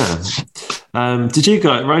that. Yeah. Did you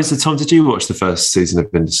guys, Rosa, Tom, did you watch the first season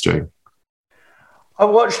of Industry? I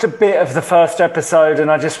watched a bit of the first episode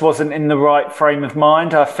and I just wasn't in the right frame of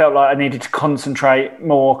mind. I felt like I needed to concentrate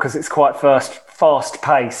more because it's quite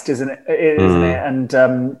fast-paced, isn't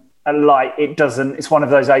it? And like it's one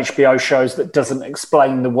of those HBO shows that doesn't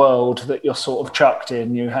explain the world that you're sort of chucked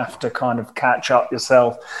in. You have to kind of catch up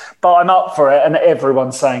yourself. But I'm up for it and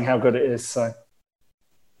everyone's saying how good it is. So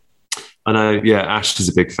I know, yeah, Ash is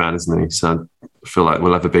a big fan, isn't he? So I feel like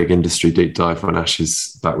we'll have a big Industry deep dive when Ash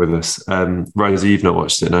is back with us. Rosie, you've not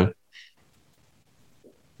watched it, no?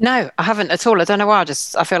 No, I haven't at all. I don't know why.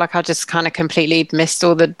 I feel like I just kind of completely missed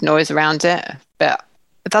all the noise around it. But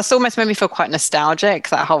that's almost made me feel quite nostalgic,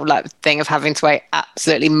 that whole like thing of having to wait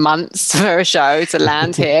absolutely months for a show to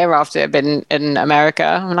land here after it had been in America.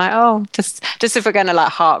 I'm like, oh, just if we're going to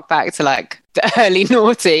like hark back to like the early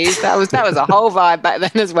noughties, that was a whole vibe back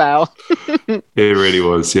then as well. It really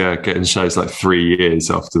was, yeah. Getting shows like 3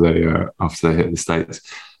 years after they hit the States.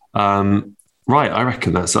 Right, I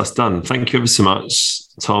reckon that's us done. Thank you ever so much,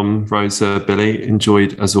 Tom, Rosa, Billy.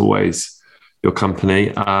 Enjoyed as always your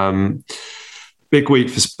company. Big week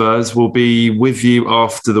for Spurs. We'll be with you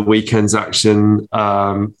after the weekend's action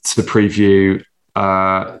to preview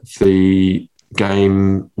the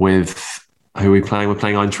game with who are we playing? We're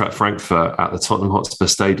playing Eintracht Frankfurt at the Tottenham Hotspur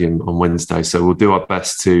Stadium on Wednesday. So we'll do our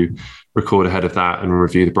best to record ahead of that and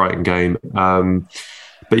review the Brighton game.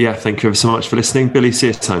 But yeah, thank you ever so much for listening. Billy, see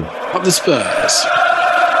you at home. Up the Spurs.